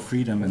 Party for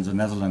Freedom in the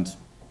Netherlands,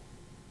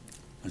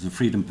 the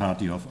Freedom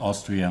Party of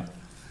Austria,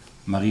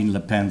 Marine Le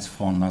Pen's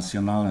Front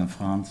National in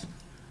France,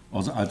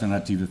 or the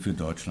Alternative für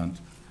Deutschland,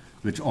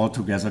 which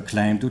altogether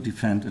claim to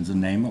defend in the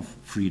name of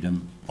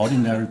freedom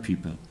ordinary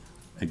people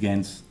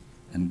against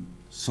a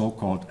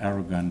so-called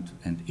arrogant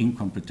and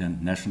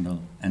incompetent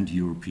national and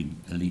European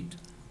elite.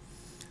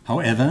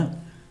 However,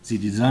 the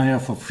desire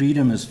for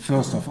freedom is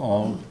first of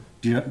all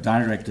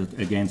directed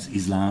against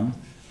Islam,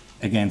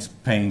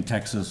 against paying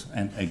taxes,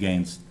 and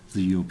against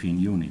the European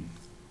Union.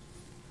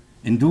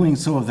 In doing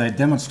so, they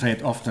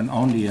demonstrate often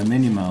only a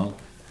minimal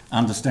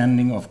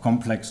understanding of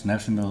complex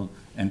national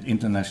and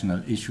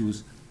international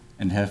issues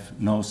and have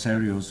no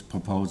serious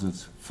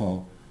proposals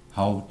for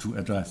how to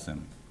address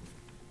them.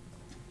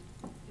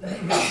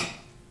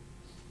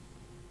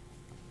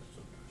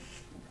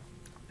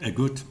 A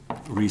good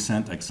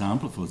recent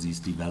example for these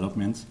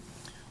developments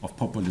of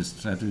populist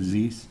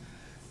strategies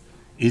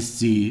is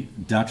the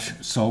Dutch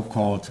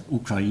so-called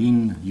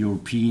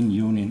Ukraine-European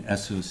Union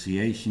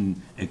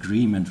Association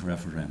Agreement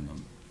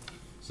referendum.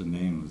 The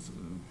name is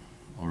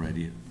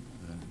already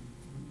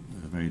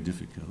very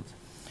difficult.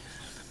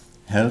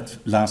 Held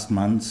last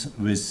month,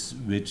 with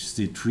which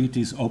the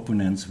treaty's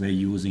opponents were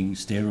using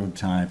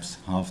stereotypes,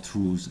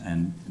 half-truths,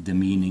 and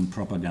demeaning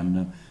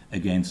propaganda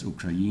against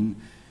Ukraine,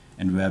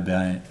 and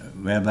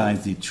whereby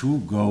the true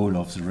goal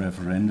of the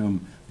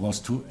referendum was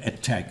to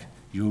attack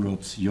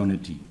Europe's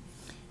unity.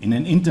 In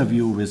an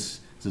interview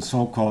with the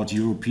so-called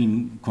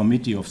European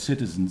Committee of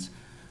Citizens,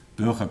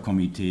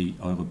 Bürgerkomitee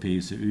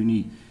Europäische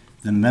Unie,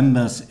 the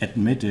members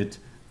admitted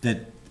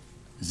that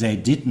they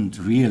didn't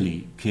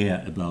really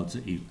care about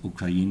the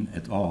Ukraine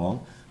at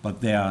all,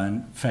 but they are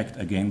in fact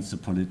against the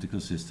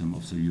political system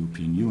of the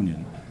European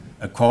Union.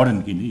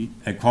 Accordingly,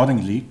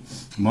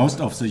 most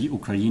of the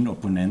Ukraine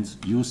opponents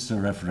used the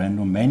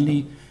referendum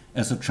mainly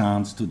as a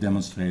chance to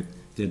demonstrate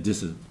their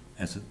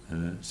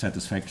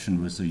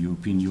dissatisfaction with the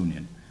European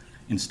Union,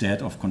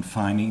 instead of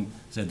confining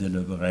their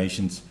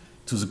deliberations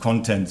to the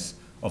contents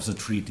of the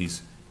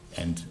treaties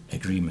and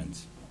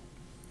agreements.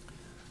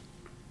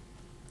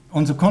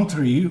 On the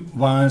contrary,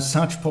 while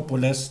such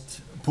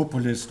populist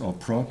or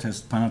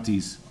protest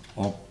parties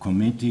or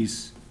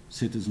committees,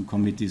 citizen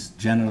committees,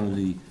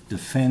 generally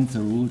defend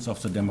the rules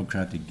of the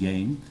democratic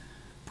game,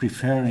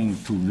 preferring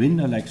to win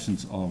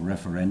elections or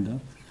referenda,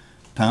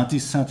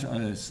 parties such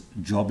as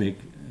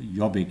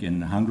Jobbik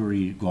in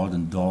Hungary,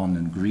 Golden Dawn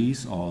in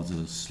Greece, or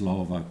the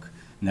Slovak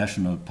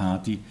National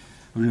Party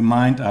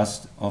remind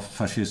us of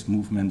fascist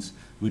movements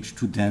which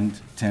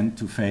tend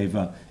to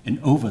favor an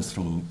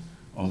overthrow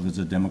of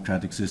the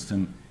democratic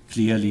system,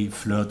 clearly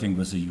flirting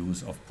with the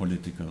use of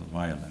political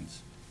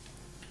violence.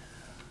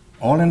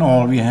 All in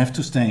all, we have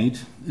to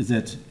state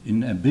that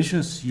an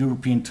ambitious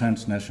European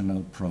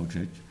transnational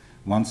project,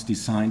 once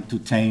designed to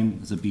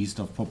tame the beast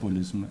of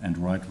populism and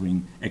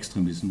right-wing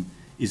extremism,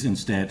 is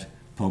instead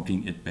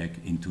poking it back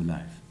into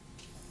life.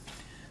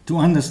 To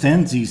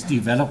understand these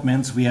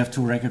developments, we have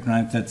to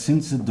recognize that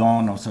since the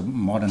dawn of the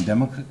modern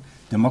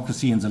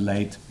democracy in the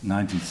late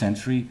 19th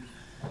century,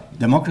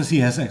 democracy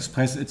has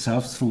expressed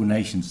itself through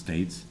nation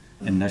states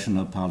and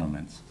national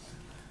parliaments.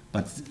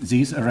 But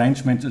this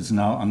arrangement is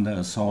now under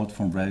assault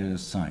from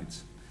various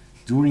sides.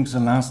 During the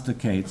last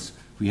decades,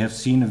 we have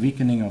seen a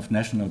weakening of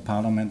national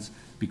parliaments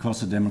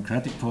because the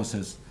democratic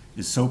process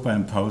is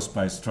superimposed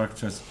by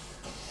structures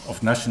of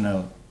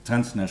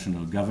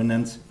transnational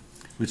governance,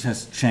 which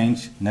has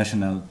changed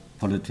national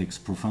politics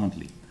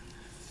profoundly.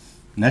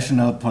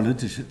 National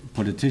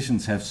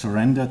politicians have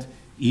surrendered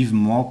even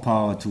more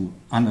power to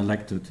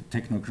unelected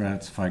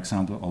technocrats, for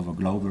example, over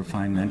global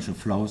financial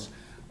flows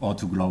or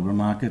to global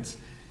markets,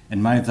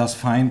 and might thus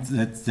find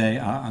that they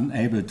are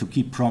unable to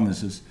keep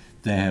promises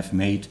they have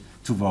made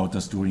to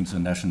voters during the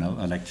national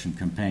election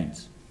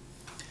campaigns.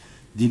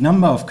 The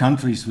number of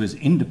countries with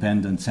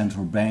independent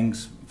central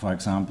banks, for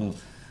example,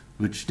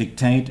 which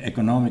dictate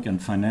economic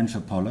and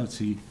financial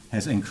policy,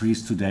 has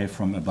increased today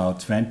from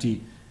about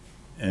 20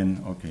 in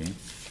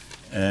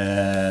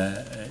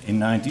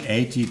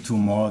 1980 to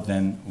more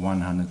than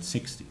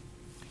 160.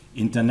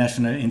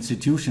 International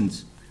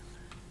institutions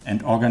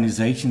and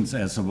organizations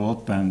as the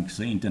World Bank,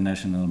 the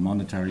International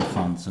Monetary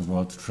Fund, the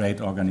World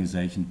Trade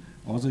Organization,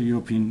 or the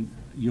European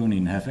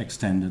Union have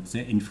extended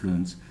their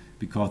influence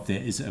because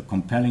there is a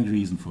compelling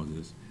reason for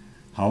this.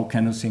 How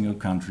can a single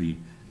country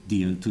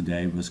deal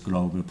today with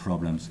global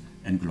problems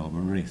and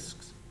global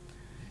risks?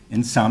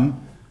 In sum,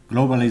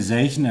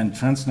 globalization and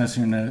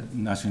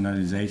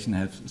transnationalization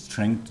have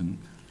strengthened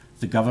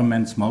the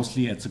governments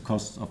mostly at the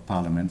cost of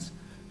parliaments,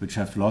 which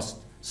have lost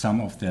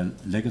some of their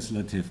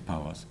legislative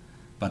powers.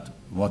 But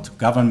what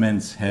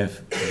governments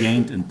have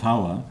gained in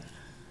power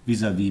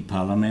vis-à-vis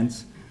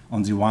parliaments,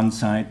 on the one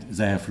side,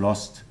 they have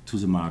lost to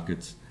the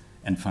markets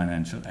and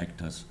financial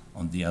actors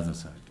on the other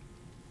side.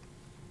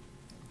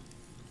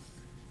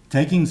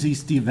 Taking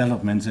these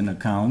developments in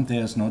account,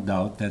 there is no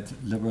doubt that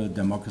liberal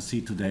democracy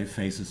today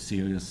faces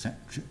serious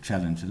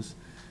challenges,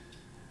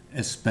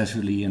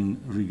 especially in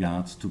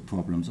regards to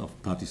problems of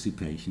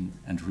participation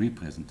and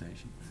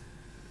representation.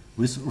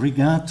 With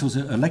regard to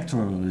the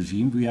electoral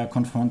regime, we are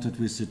confronted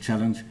with the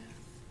challenge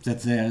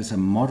that there is a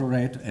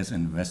moderate, as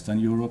in Western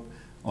Europe,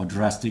 or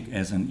drastic,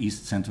 as in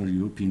East Central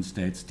European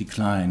states,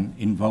 decline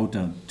in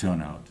voter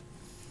turnout.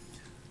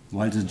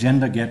 While the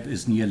gender gap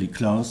is nearly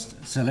closed,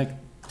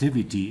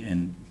 selectivity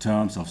in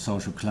terms of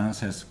social class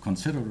has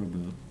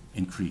considerably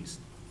increased.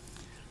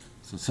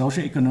 So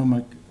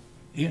socioeconomic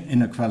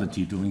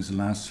inequality during the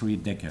last 3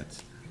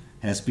 decades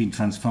has been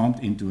transformed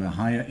into a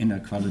higher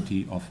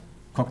inequality of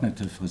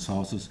cognitive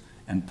resources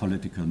and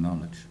political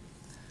knowledge.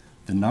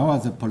 The lower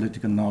the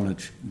political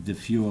knowledge, the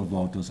fewer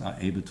voters are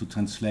able to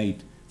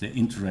translate their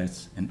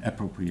interests in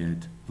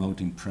appropriate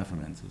voting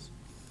preferences.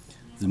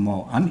 The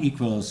more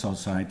unequal a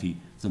society,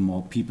 the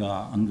more people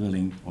are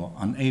unwilling or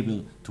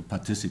unable to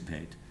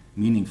participate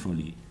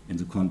meaningfully in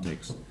the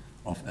context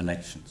of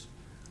elections.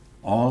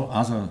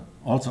 Also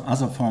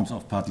other forms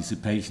of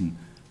participation,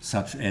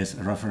 such as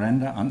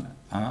referenda,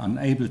 are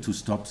unable to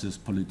stop this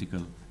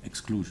political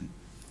exclusion.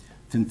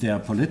 Since they are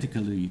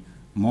politically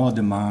more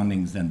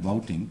demanding than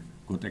voting,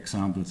 good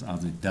examples are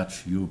the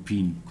Dutch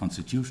European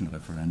Constitution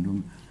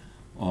referendum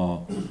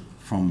or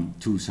from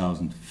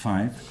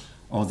 2005,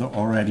 or the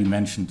already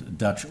mentioned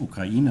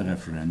Dutch-Ukraine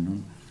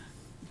referendum,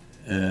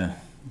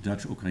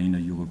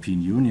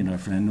 Dutch-Ukraine-European Union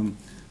referendum,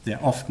 they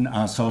often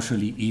are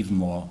socially even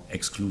more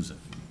exclusive.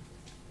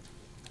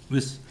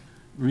 With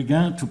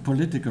regard to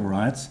political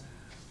rights,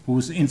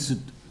 whose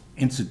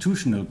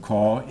institutional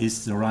core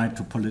is the right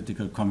to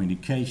political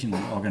communication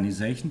and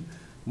organization,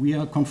 we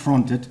are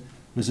confronted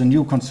with a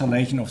new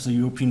constellation of the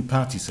European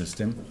party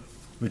system,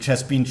 which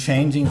has been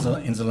changing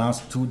in the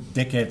last 2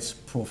 decades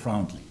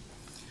profoundly.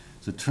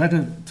 The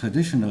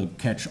traditional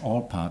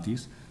catch-all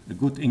parties, a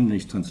good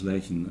English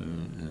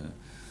translation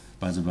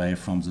by the way,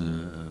 from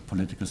the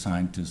political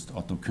scientist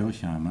Otto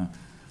Kirchheimer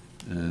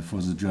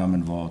for the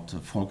German word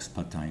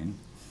Volksparteien,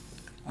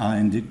 are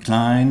in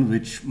decline,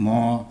 which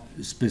more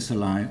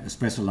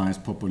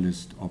specialized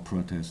populist or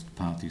protest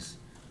parties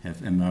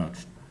have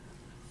emerged.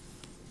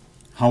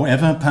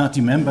 However, party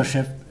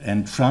membership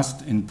and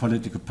trust in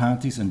political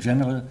parties in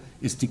general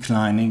is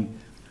declining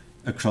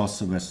across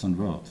the Western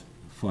world.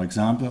 For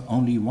example,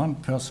 only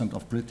 1%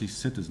 of British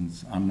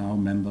citizens are now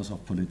members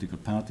of political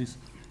parties,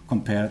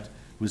 compared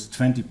with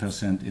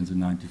 20% in the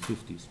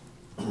 1950s.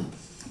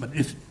 But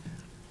if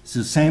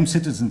the same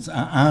citizens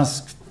are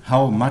asked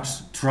how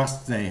much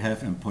trust they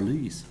have in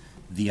police,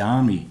 the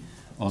army,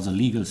 or the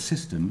legal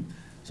system,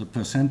 the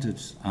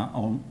percentages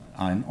are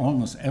in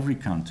almost every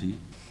country,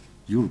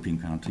 European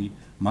country,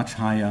 much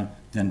higher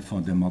than for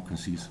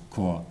democracy's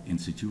core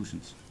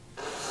institutions.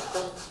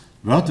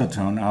 Voter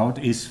turnout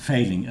is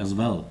failing as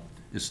well.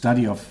 A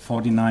study of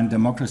 49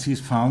 democracies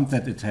found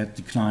that it had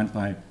declined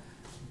by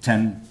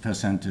 10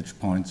 percentage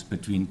points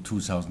between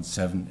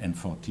 2007 and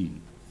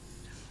 2014.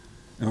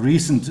 A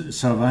recent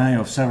survey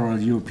of several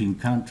European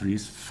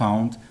countries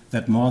found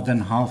that more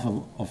than half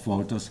of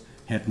voters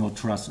had no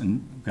trust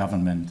in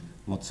government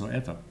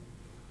whatsoever.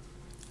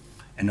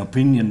 An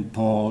opinion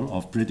poll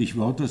of British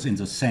voters in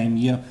the same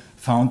year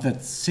found that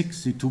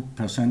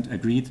 62%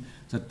 agreed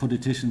that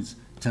politicians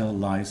tell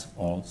lies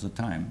all the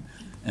time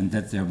and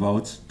that their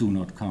votes do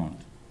not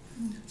count.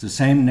 The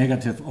same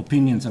negative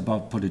opinions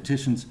about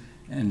politicians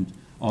and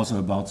also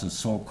about the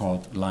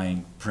so-called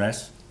lying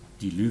press,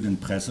 die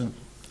Lügenpresse,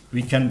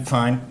 we can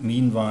find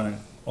meanwhile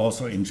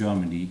also in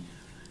Germany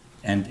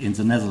and in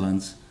the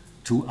Netherlands,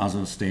 two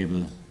other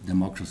stable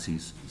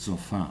democracies so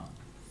far.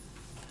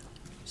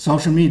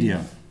 Social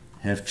media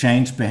have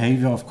changed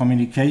behavior of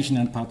communication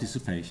and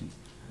participation.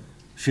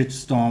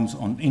 Shitstorms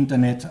on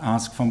internet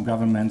ask from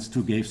governments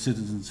to give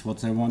citizens what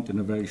they want in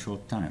a very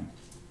short time,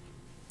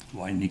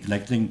 while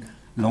neglecting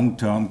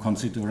long-term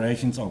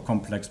considerations or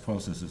complex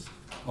processes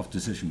of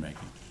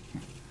decision-making.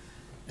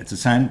 At the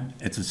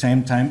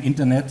same time,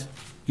 internet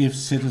gives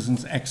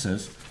citizens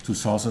access to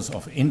sources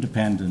of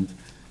independent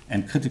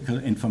and critical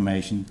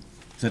information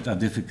that are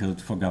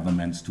difficult for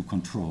governments to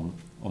control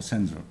or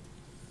censor.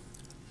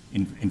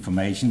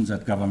 Information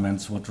that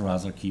governments would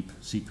rather keep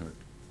secret.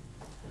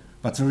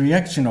 But the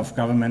reaction of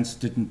governments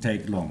didn't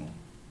take long.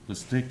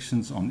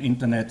 Restrictions on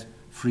internet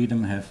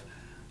freedom have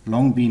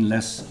long been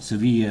less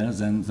severe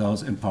than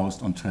those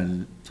imposed on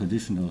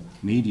traditional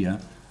media,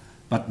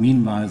 but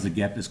meanwhile the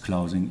gap is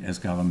closing as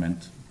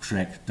government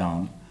crack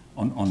down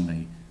on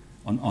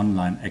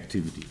online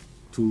activity.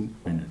 2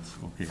 minutes,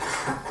 okay.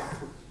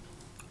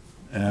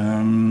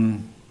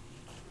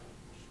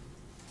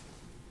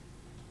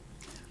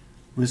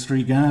 With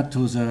regard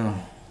to the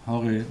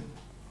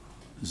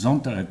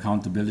horizontal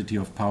accountability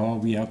of power,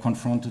 we are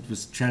confronted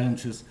with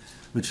challenges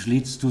which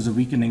leads to the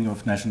weakening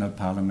of national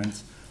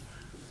parliaments.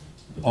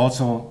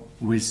 Also,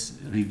 with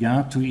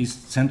regard to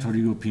East Central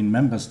European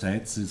member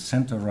states, the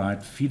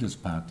center-right Fidesz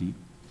party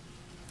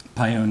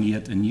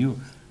pioneered a new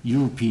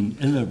European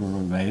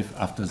illiberal wave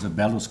after the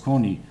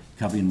Berlusconi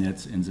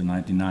cabinets in the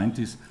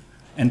 1990s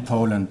and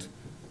Poland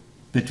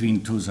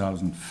between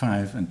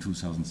 2005 and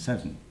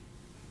 2007.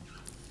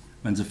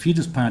 When the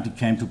Fidesz party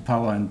came to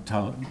power in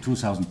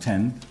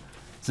 2010,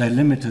 they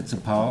limited the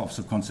power of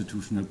the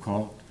Constitutional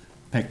Court,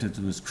 pacted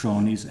with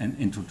cronies, and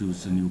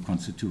introduced a new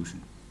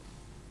constitution.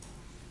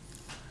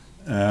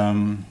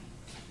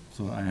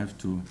 So I have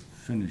to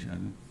finish.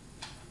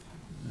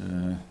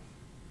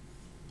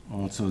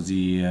 Also,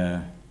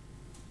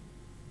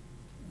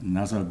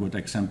 another good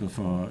example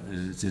for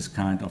this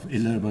kind of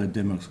illiberal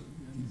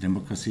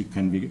democracy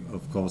can we,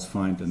 of course,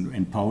 find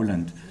in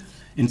Poland.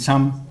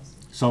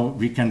 So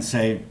we can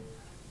say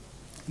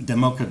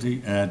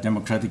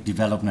democratic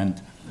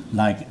development,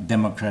 like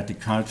democratic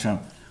culture,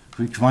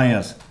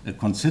 requires a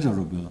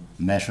considerable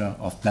measure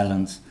of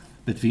balance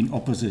between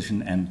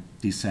opposition and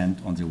dissent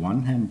on the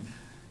one hand,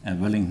 and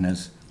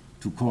willingness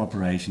to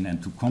cooperation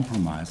and to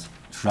compromise,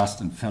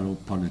 trust in fellow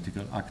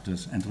political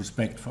actors, and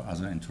respect for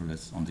other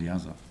interests on the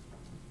other.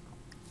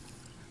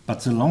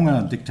 But the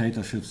longer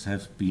dictatorships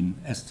have been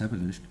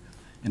established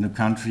in a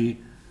country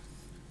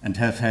and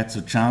have had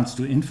the chance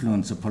to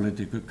influence the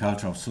political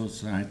culture of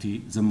society,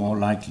 the more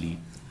likely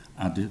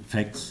are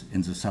defects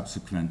in the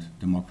subsequent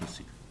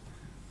democracy.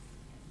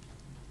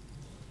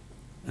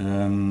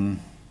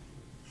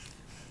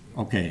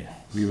 Okay,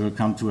 we will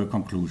come to a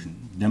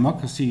conclusion.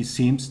 Democracy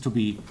seems to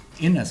be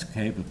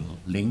inescapably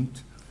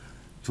linked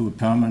to a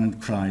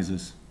permanent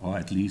crisis, or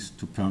at least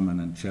to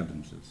permanent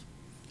challenges.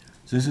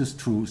 This is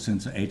true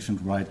since the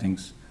ancient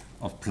writings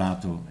of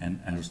Plato and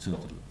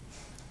Aristotle.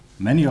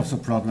 Many of the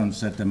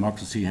problems that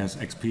democracy has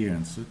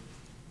experienced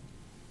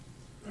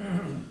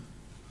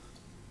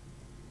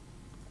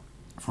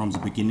from the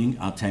beginning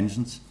are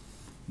tensions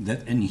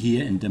that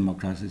inhere in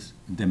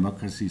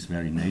democracy's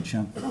very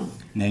nature,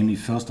 namely,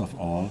 first of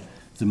all,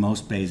 the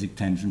most basic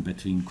tension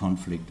between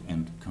conflict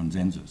and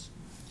consensus.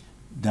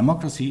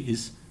 Democracy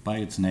is, by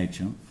its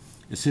nature,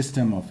 a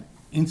system of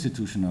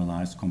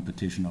institutionalized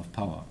competition of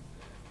power.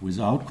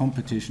 Without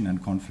competition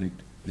and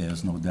conflict, there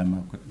is no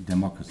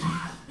democracy.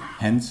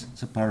 Hence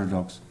the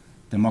paradox,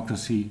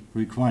 democracy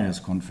requires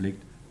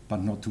conflict,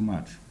 but not too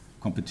much.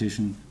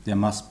 Competition there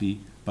must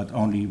be, but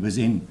only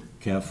within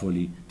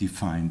carefully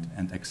defined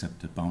and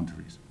accepted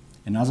boundaries.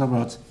 In other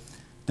words,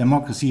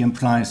 democracy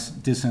implies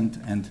dissent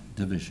and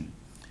division,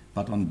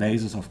 but on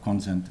basis of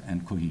consent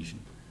and cohesion.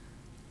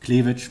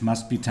 Cleavage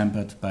must be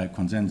tempered by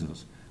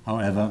consensus.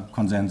 However,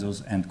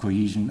 consensus and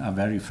cohesion are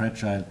very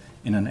fragile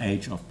in an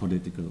age of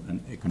political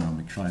and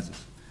economic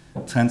crisis,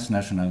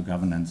 transnational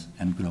governance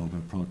and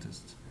global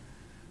protests.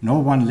 No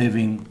one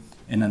living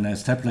in an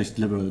established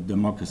liberal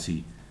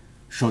democracy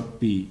should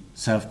be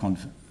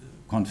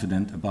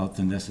self-confident about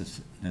the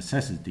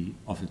necessity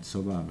of its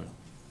survival.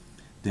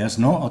 There's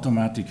no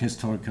automatic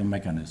historical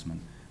mechanism,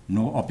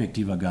 no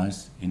objektiver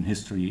Geist in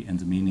history in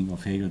the meaning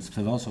of Hegel's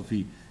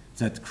philosophy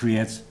that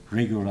creates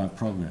regular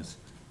progress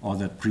or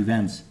that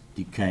prevents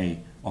decay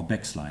or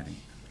backsliding.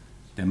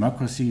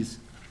 Democracies,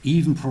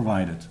 even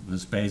provided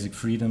with basic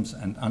freedoms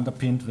and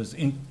underpinned with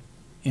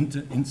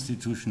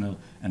institutional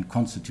and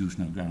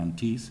constitutional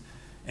guarantees,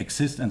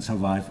 exist and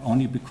survive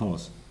only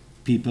because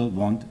people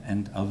want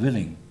and are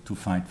willing to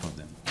fight for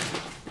them,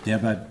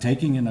 thereby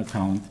taking into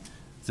account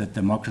that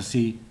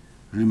democracy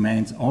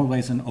remains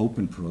always an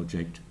open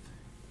project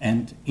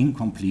and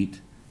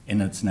incomplete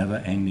in its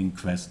never-ending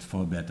quest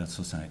for a better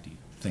society.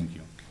 Thank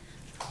you.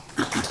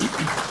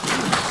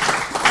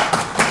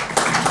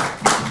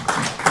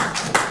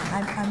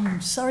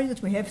 I'm sorry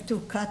that we have to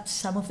cut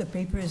some of the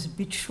papers a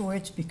bit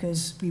short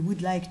because we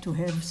would like to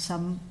have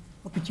some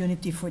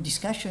opportunity for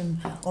discussion.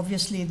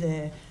 Obviously,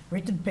 the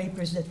written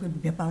papers that will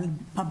be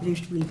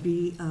published will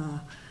be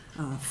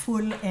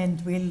full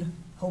and will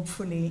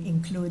hopefully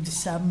include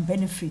some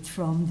benefit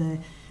from the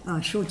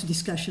short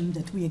discussion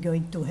that we are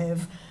going to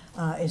have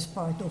as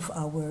part of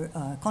our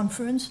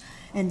conference.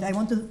 And I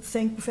want to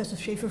thank Professor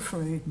Schäfer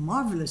for a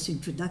marvelous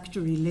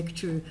introductory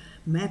lecture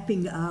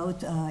mapping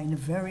out in a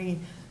very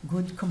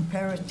good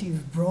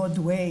comparative, broad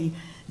way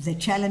the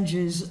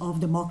challenges of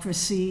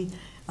democracy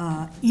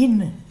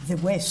in the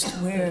West,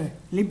 where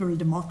liberal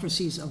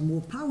democracies are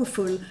more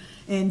powerful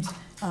and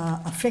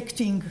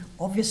affecting,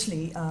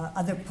 obviously,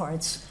 other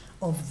parts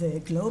of the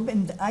globe.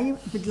 And I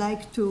would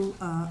like to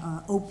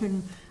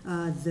open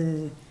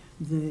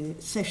the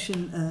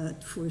session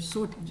to a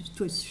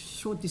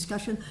short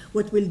discussion.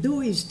 What we'll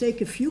do is take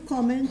a few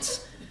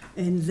comments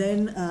and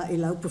then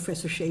allow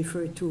Professor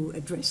Schäfer to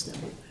address them.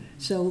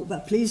 So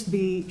please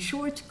be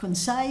short,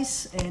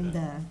 concise, and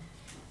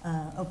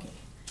okay.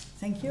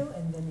 Thank you,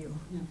 and then you.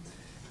 Yeah.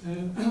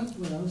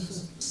 What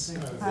else?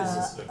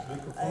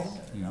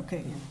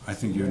 Okay. I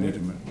think you need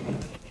a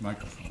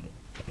microphone.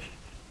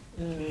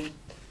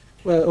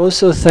 Well,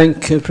 also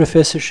thank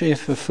Professor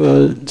Schäfer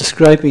for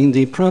describing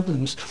the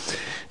problems.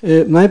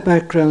 My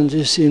background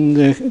is in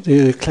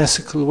the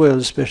classical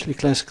world, especially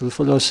classical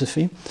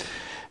philosophy.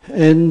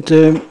 And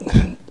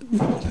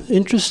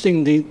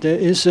interestingly, there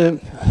is,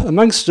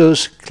 amongst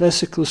those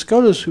classical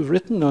scholars who've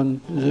written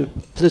on the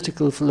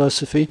political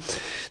philosophy,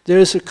 there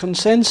is a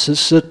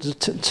consensus that the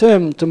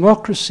term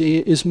democracy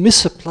is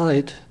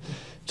misapplied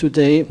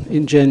today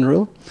in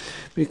general,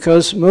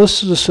 because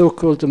most of the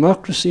so-called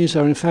democracies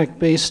are in fact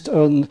based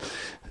on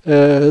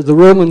the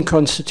Roman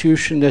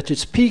constitution at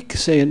its peak,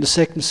 say in the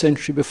 2nd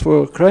century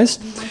before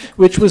Christ,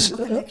 which was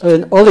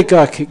an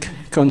oligarchic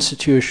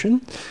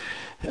constitution.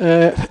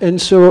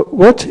 And so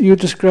what you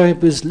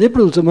describe as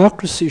liberal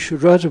democracy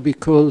should rather be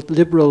called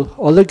liberal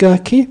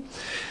oligarchy,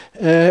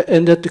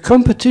 and that the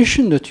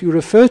competition that you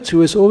refer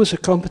to is always a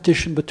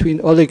competition between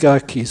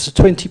oligarchies, the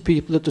 20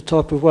 people at the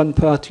top of one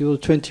party or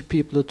 20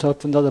 people at the top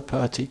of another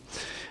party.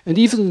 And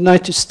even in the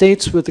United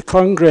States, where the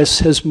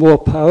Congress has more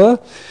power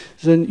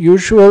than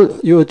usual,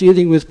 you're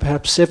dealing with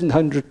perhaps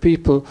 700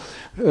 people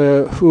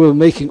who are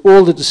making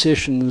all the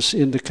decisions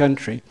in the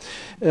country.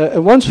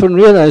 And once one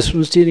realized one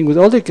was dealing with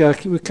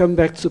oligarchy, we come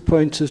back to the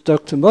point of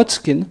Dr.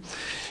 Motzkin,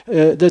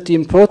 that the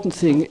important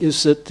thing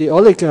is that the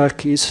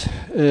oligarchies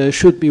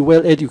should be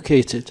well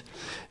educated.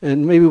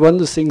 And maybe one of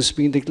the things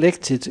being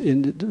neglected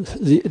in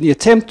the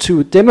attempt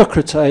to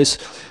democratize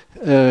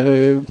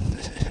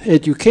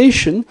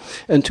education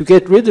and to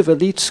get rid of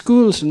elite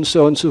schools and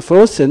so on and so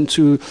forth, and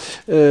to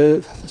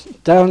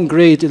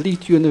downgrade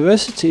elite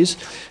universities,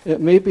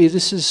 maybe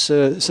this is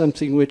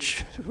something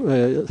which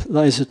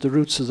lies at the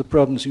roots of the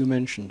problems you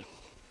mentioned.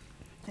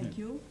 Thank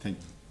you. Thank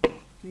you.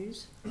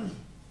 Please.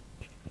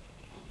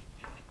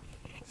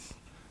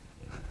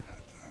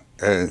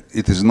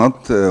 It is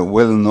not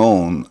well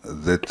known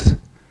that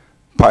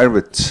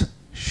pirate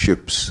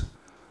ships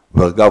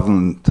were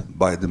governed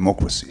by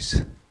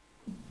democracies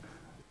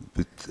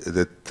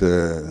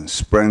that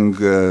sprang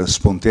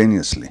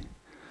spontaneously.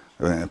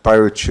 A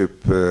pirate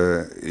ship,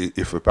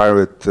 if a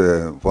pirate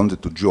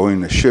wanted to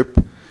join a ship,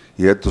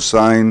 he had to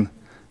sign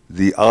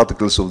the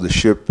articles of the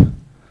ship,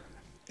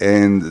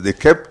 and the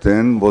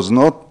captain was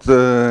not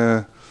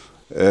the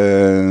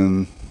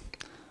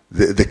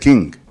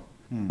king,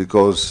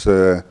 because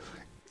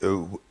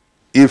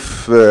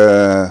if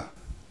a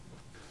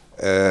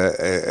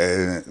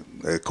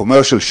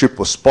commercial ship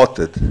was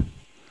spotted,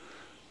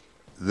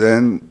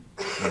 then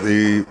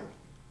the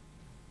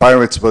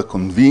pirates were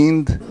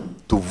convened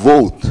to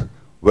vote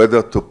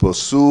whether to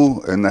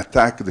pursue and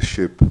attack the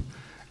ship.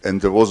 And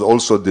there was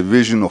also a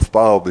division of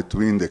power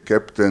between the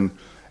captain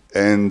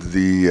and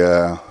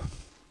the,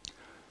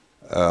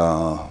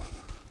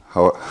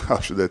 how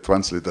should I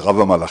translate, Rav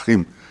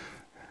HaMalachim,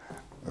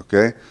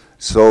 okay?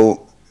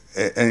 So,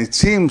 and it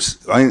seems,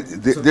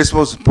 this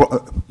was...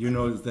 You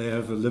know, they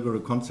have a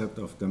liberal concept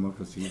of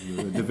democracy,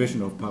 the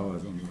division of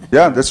powers.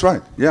 Yeah, that's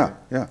right, yeah,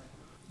 yeah.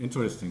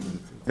 Interesting.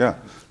 Yeah.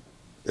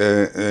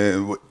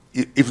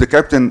 If the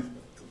captain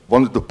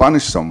wanted to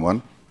punish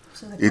someone...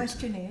 So the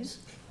question is?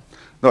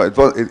 No,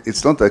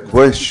 it's not a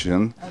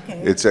question,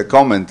 Okay. It's a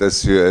comment,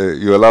 as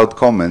you allowed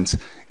comments.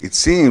 It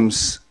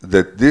seems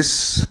that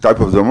this type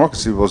of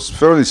democracy was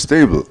fairly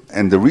stable,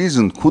 and the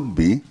reason could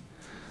be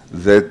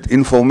that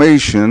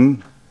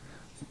information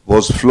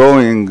was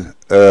flowing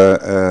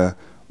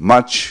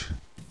much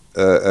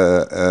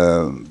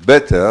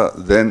better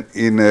than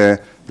in a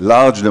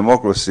large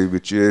democracy,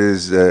 which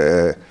is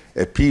a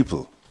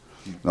people.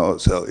 No,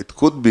 so it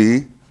could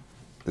be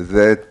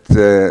that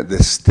the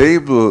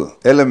stable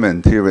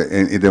element here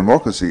in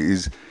democracy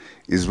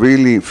is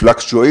really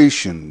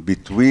fluctuation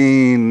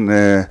between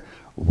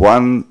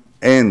one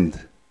end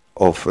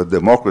of a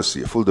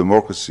democracy, a full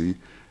democracy,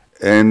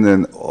 and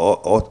an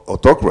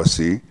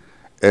autocracy,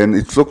 and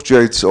it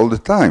fluctuates all the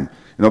time.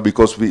 You know,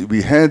 because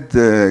we had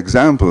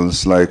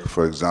examples like,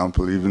 for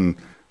example, even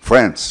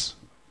France,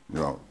 you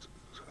know,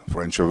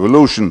 French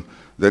Revolution,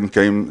 then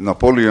came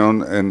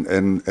Napoleon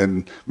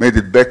and made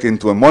it back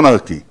into a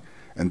monarchy,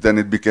 and then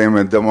it became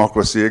a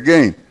democracy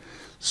again.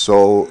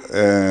 So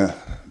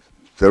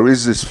there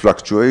is this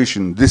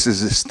fluctuation. This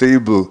is a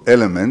stable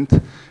element,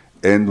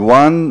 and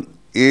one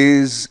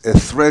is a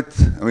threat.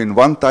 I mean,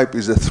 one type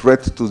is a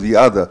threat to the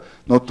other,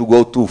 not to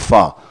go too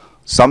far.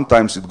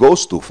 Sometimes it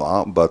goes too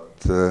far, but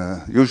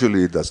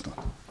usually it does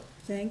not.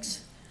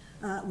 Thanks.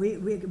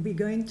 We're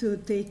going to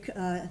take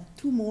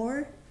two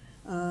more.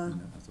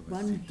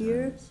 One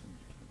here,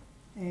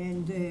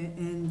 and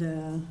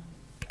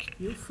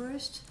you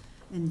first,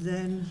 and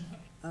then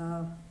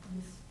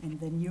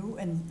you,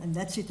 and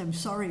that's it. I'm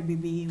sorry,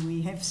 Bibi.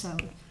 We have some.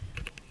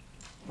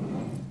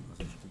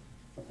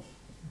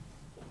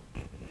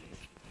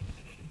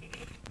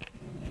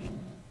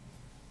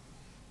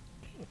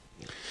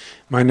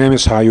 My name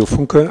is Hajo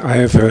Funke. I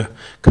have a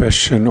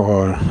question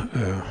or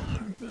a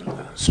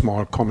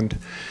small comment.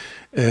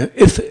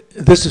 If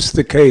this is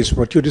the case,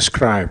 what you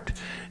described,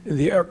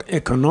 the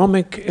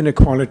economic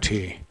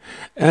inequality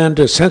and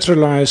a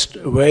centralized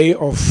way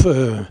of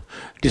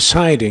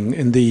deciding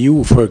in the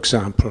EU, for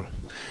example,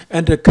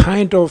 and a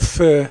kind of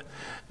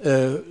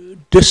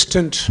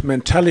distant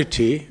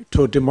mentality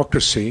to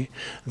democracy,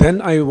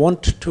 then I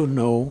want to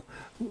know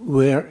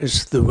where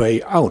is the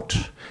way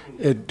out.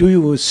 Do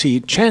you see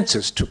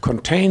chances to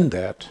contain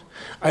that?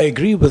 I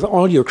agree with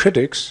all your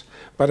critics,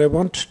 but I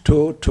want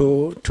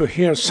to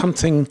hear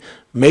something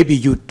maybe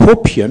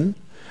utopian,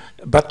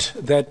 but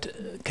that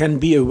can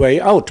be a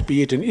way out,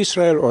 be it in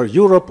Israel or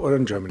Europe or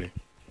in Germany.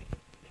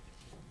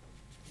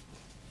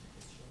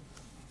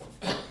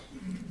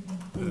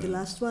 And the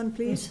last one,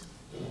 please.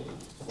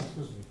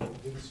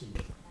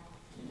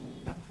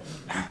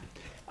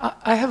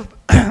 I have,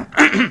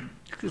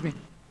 excuse me,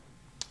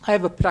 I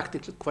have a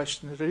practical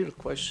question, a real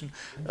question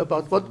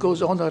about what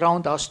goes on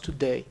around us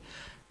today.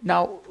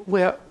 Now,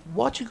 we're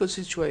watching a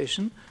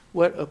situation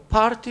where a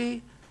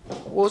party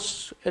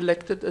was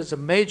elected as a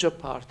major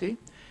party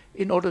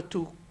in order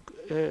to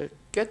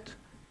get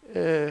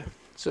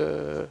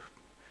the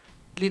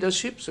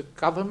leadership, the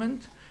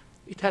government.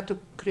 It had to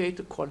create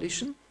a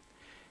coalition.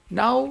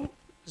 Now,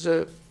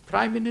 the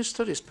prime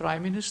minister is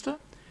prime minister,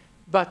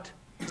 but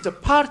the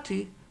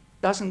party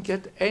doesn't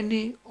get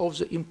any of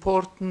the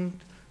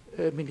important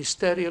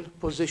ministerial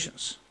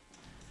positions.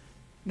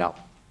 Now,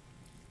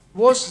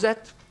 was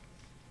that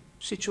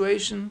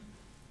situation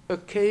a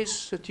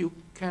case that you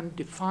can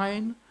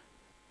define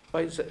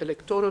by the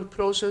electoral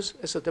process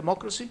as a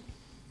democracy?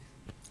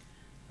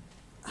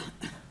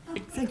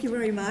 Thank you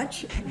very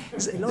much.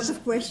 A lot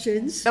of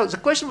questions. Now, the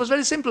question was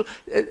very simple.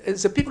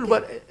 The people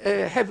were,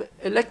 have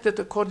elected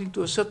according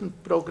to a certain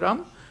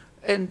program,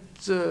 and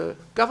the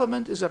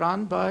government is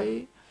run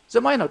by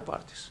the minor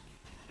parties.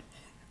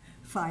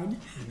 Fine.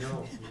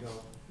 No.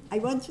 I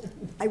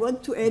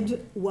want to add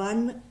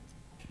one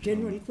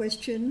general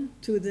question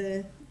to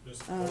the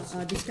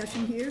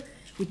discussion here.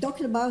 We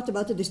talked about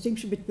the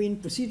distinction between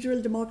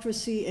procedural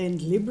democracy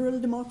and liberal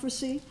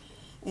democracy.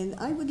 And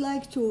I would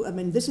like to, I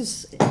mean, this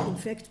is in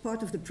fact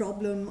part of the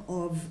problem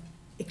of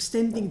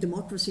extending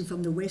democracy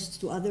from the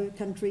West to other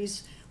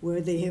countries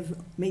where they have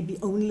maybe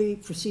only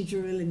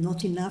procedural and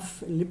not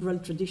enough liberal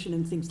tradition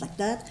and things like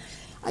that.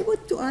 I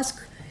want to ask,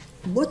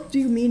 what do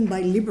you mean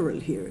by liberal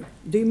here?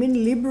 Do you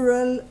mean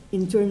liberal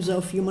in terms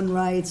of human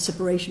rights,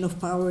 separation of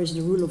powers,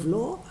 the rule of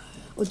law?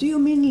 Or do you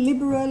mean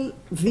liberal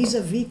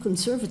vis-a-vis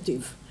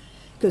conservative?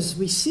 Because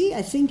we see,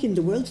 I think, in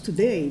the world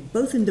today,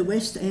 both in the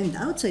West and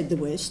outside the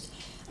West,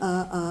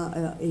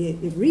 a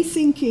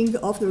rethinking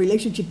of the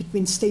relationship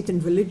between state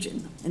and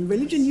religion. And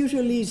religion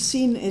usually is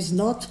seen as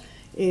not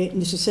a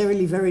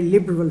necessarily very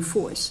liberal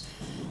force.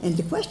 And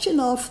the question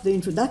of the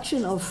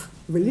introduction of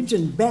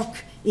religion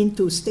back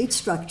into state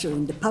structure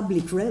in the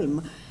public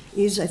realm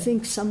is, I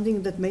think,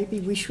 something that maybe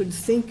we should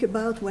think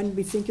about when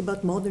we think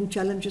about modern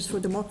challenges for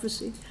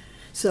democracy.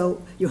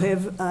 So you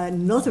have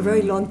not a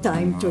very long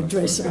time to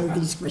address all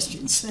these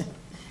questions.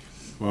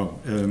 Well,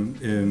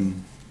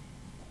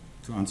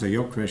 to answer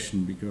your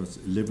question, because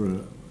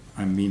liberal,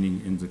 I'm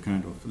meaning in the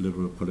kind of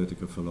liberal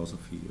political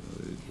philosophy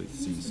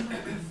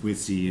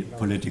with the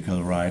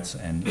political rights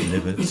and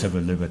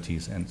civil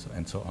liberties and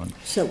so on.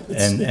 So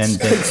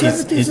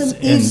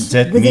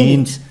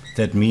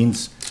that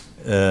means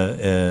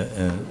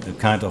a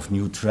kind of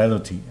neutral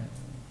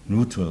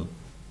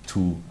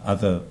to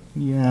other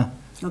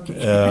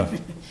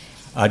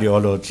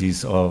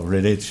ideologies or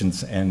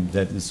religions, and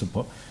that is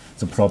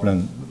the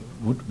problem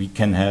we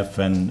can have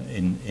when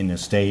in a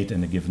state,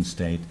 in a given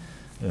state,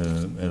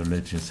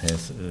 religious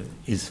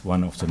is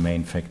one of the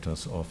main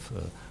factors of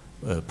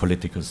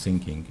political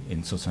thinking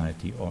in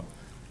society or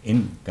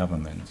in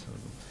government.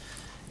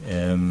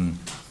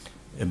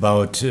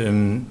 About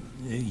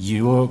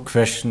your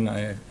question,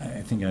 I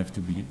think I have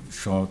to be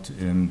short.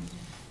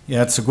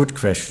 Yeah, it's a good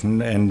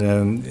question, and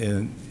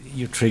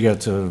you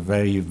triggered a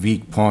very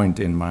weak point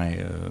in my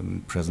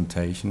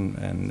presentation,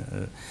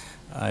 and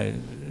I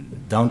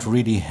don't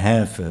really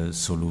have a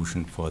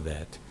solution for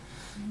that.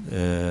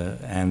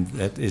 And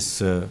that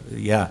is,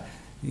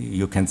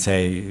 you can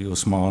say your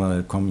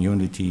smaller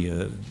community,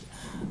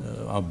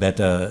 or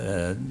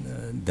better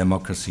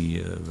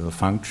democracy will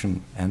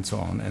function, and so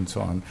on and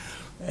so on.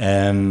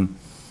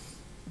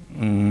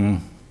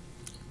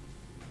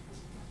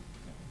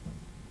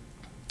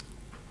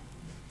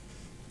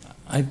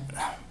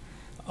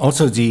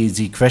 Also,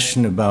 the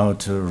question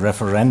about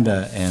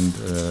referenda and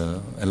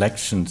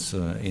elections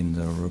in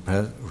the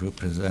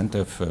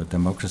representative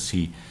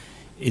democracy,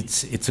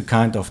 it's a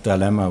kind of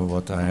dilemma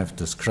what I have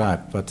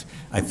described. But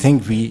I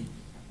think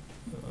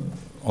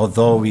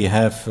although we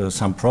have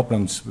some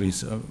problems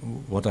with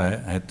what I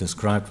had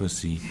described with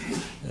the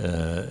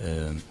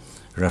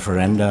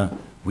referenda,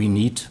 we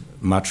need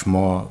much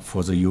more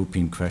for the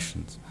European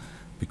questions,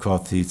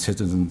 because the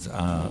citizens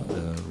are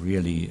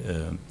really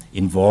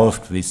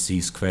involved with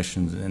these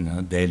questions in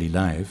our daily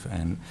life,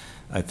 and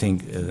I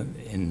think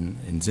in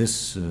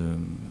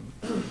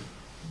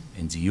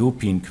the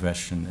European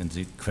question and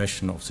the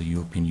question of the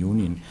European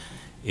Union,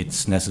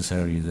 it's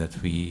necessary that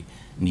we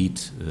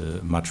need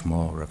much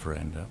more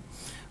referenda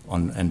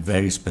and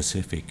very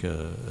specific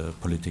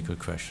political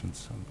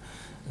questions.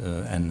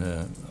 And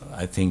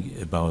I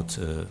think about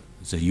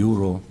the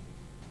euro,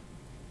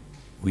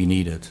 we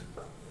needed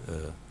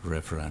a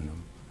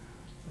referendum.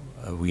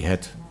 We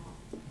had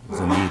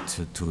the need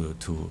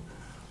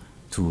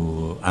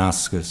to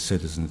ask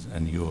citizens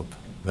in Europe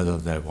whether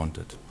they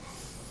wanted.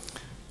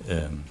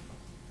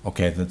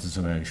 Okay, that is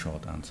a very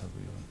short answer.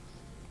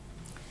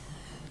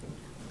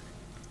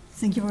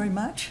 Thank you very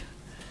much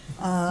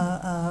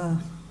for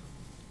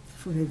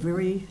a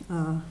very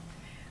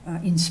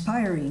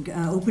inspiring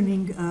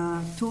opening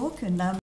talk. And now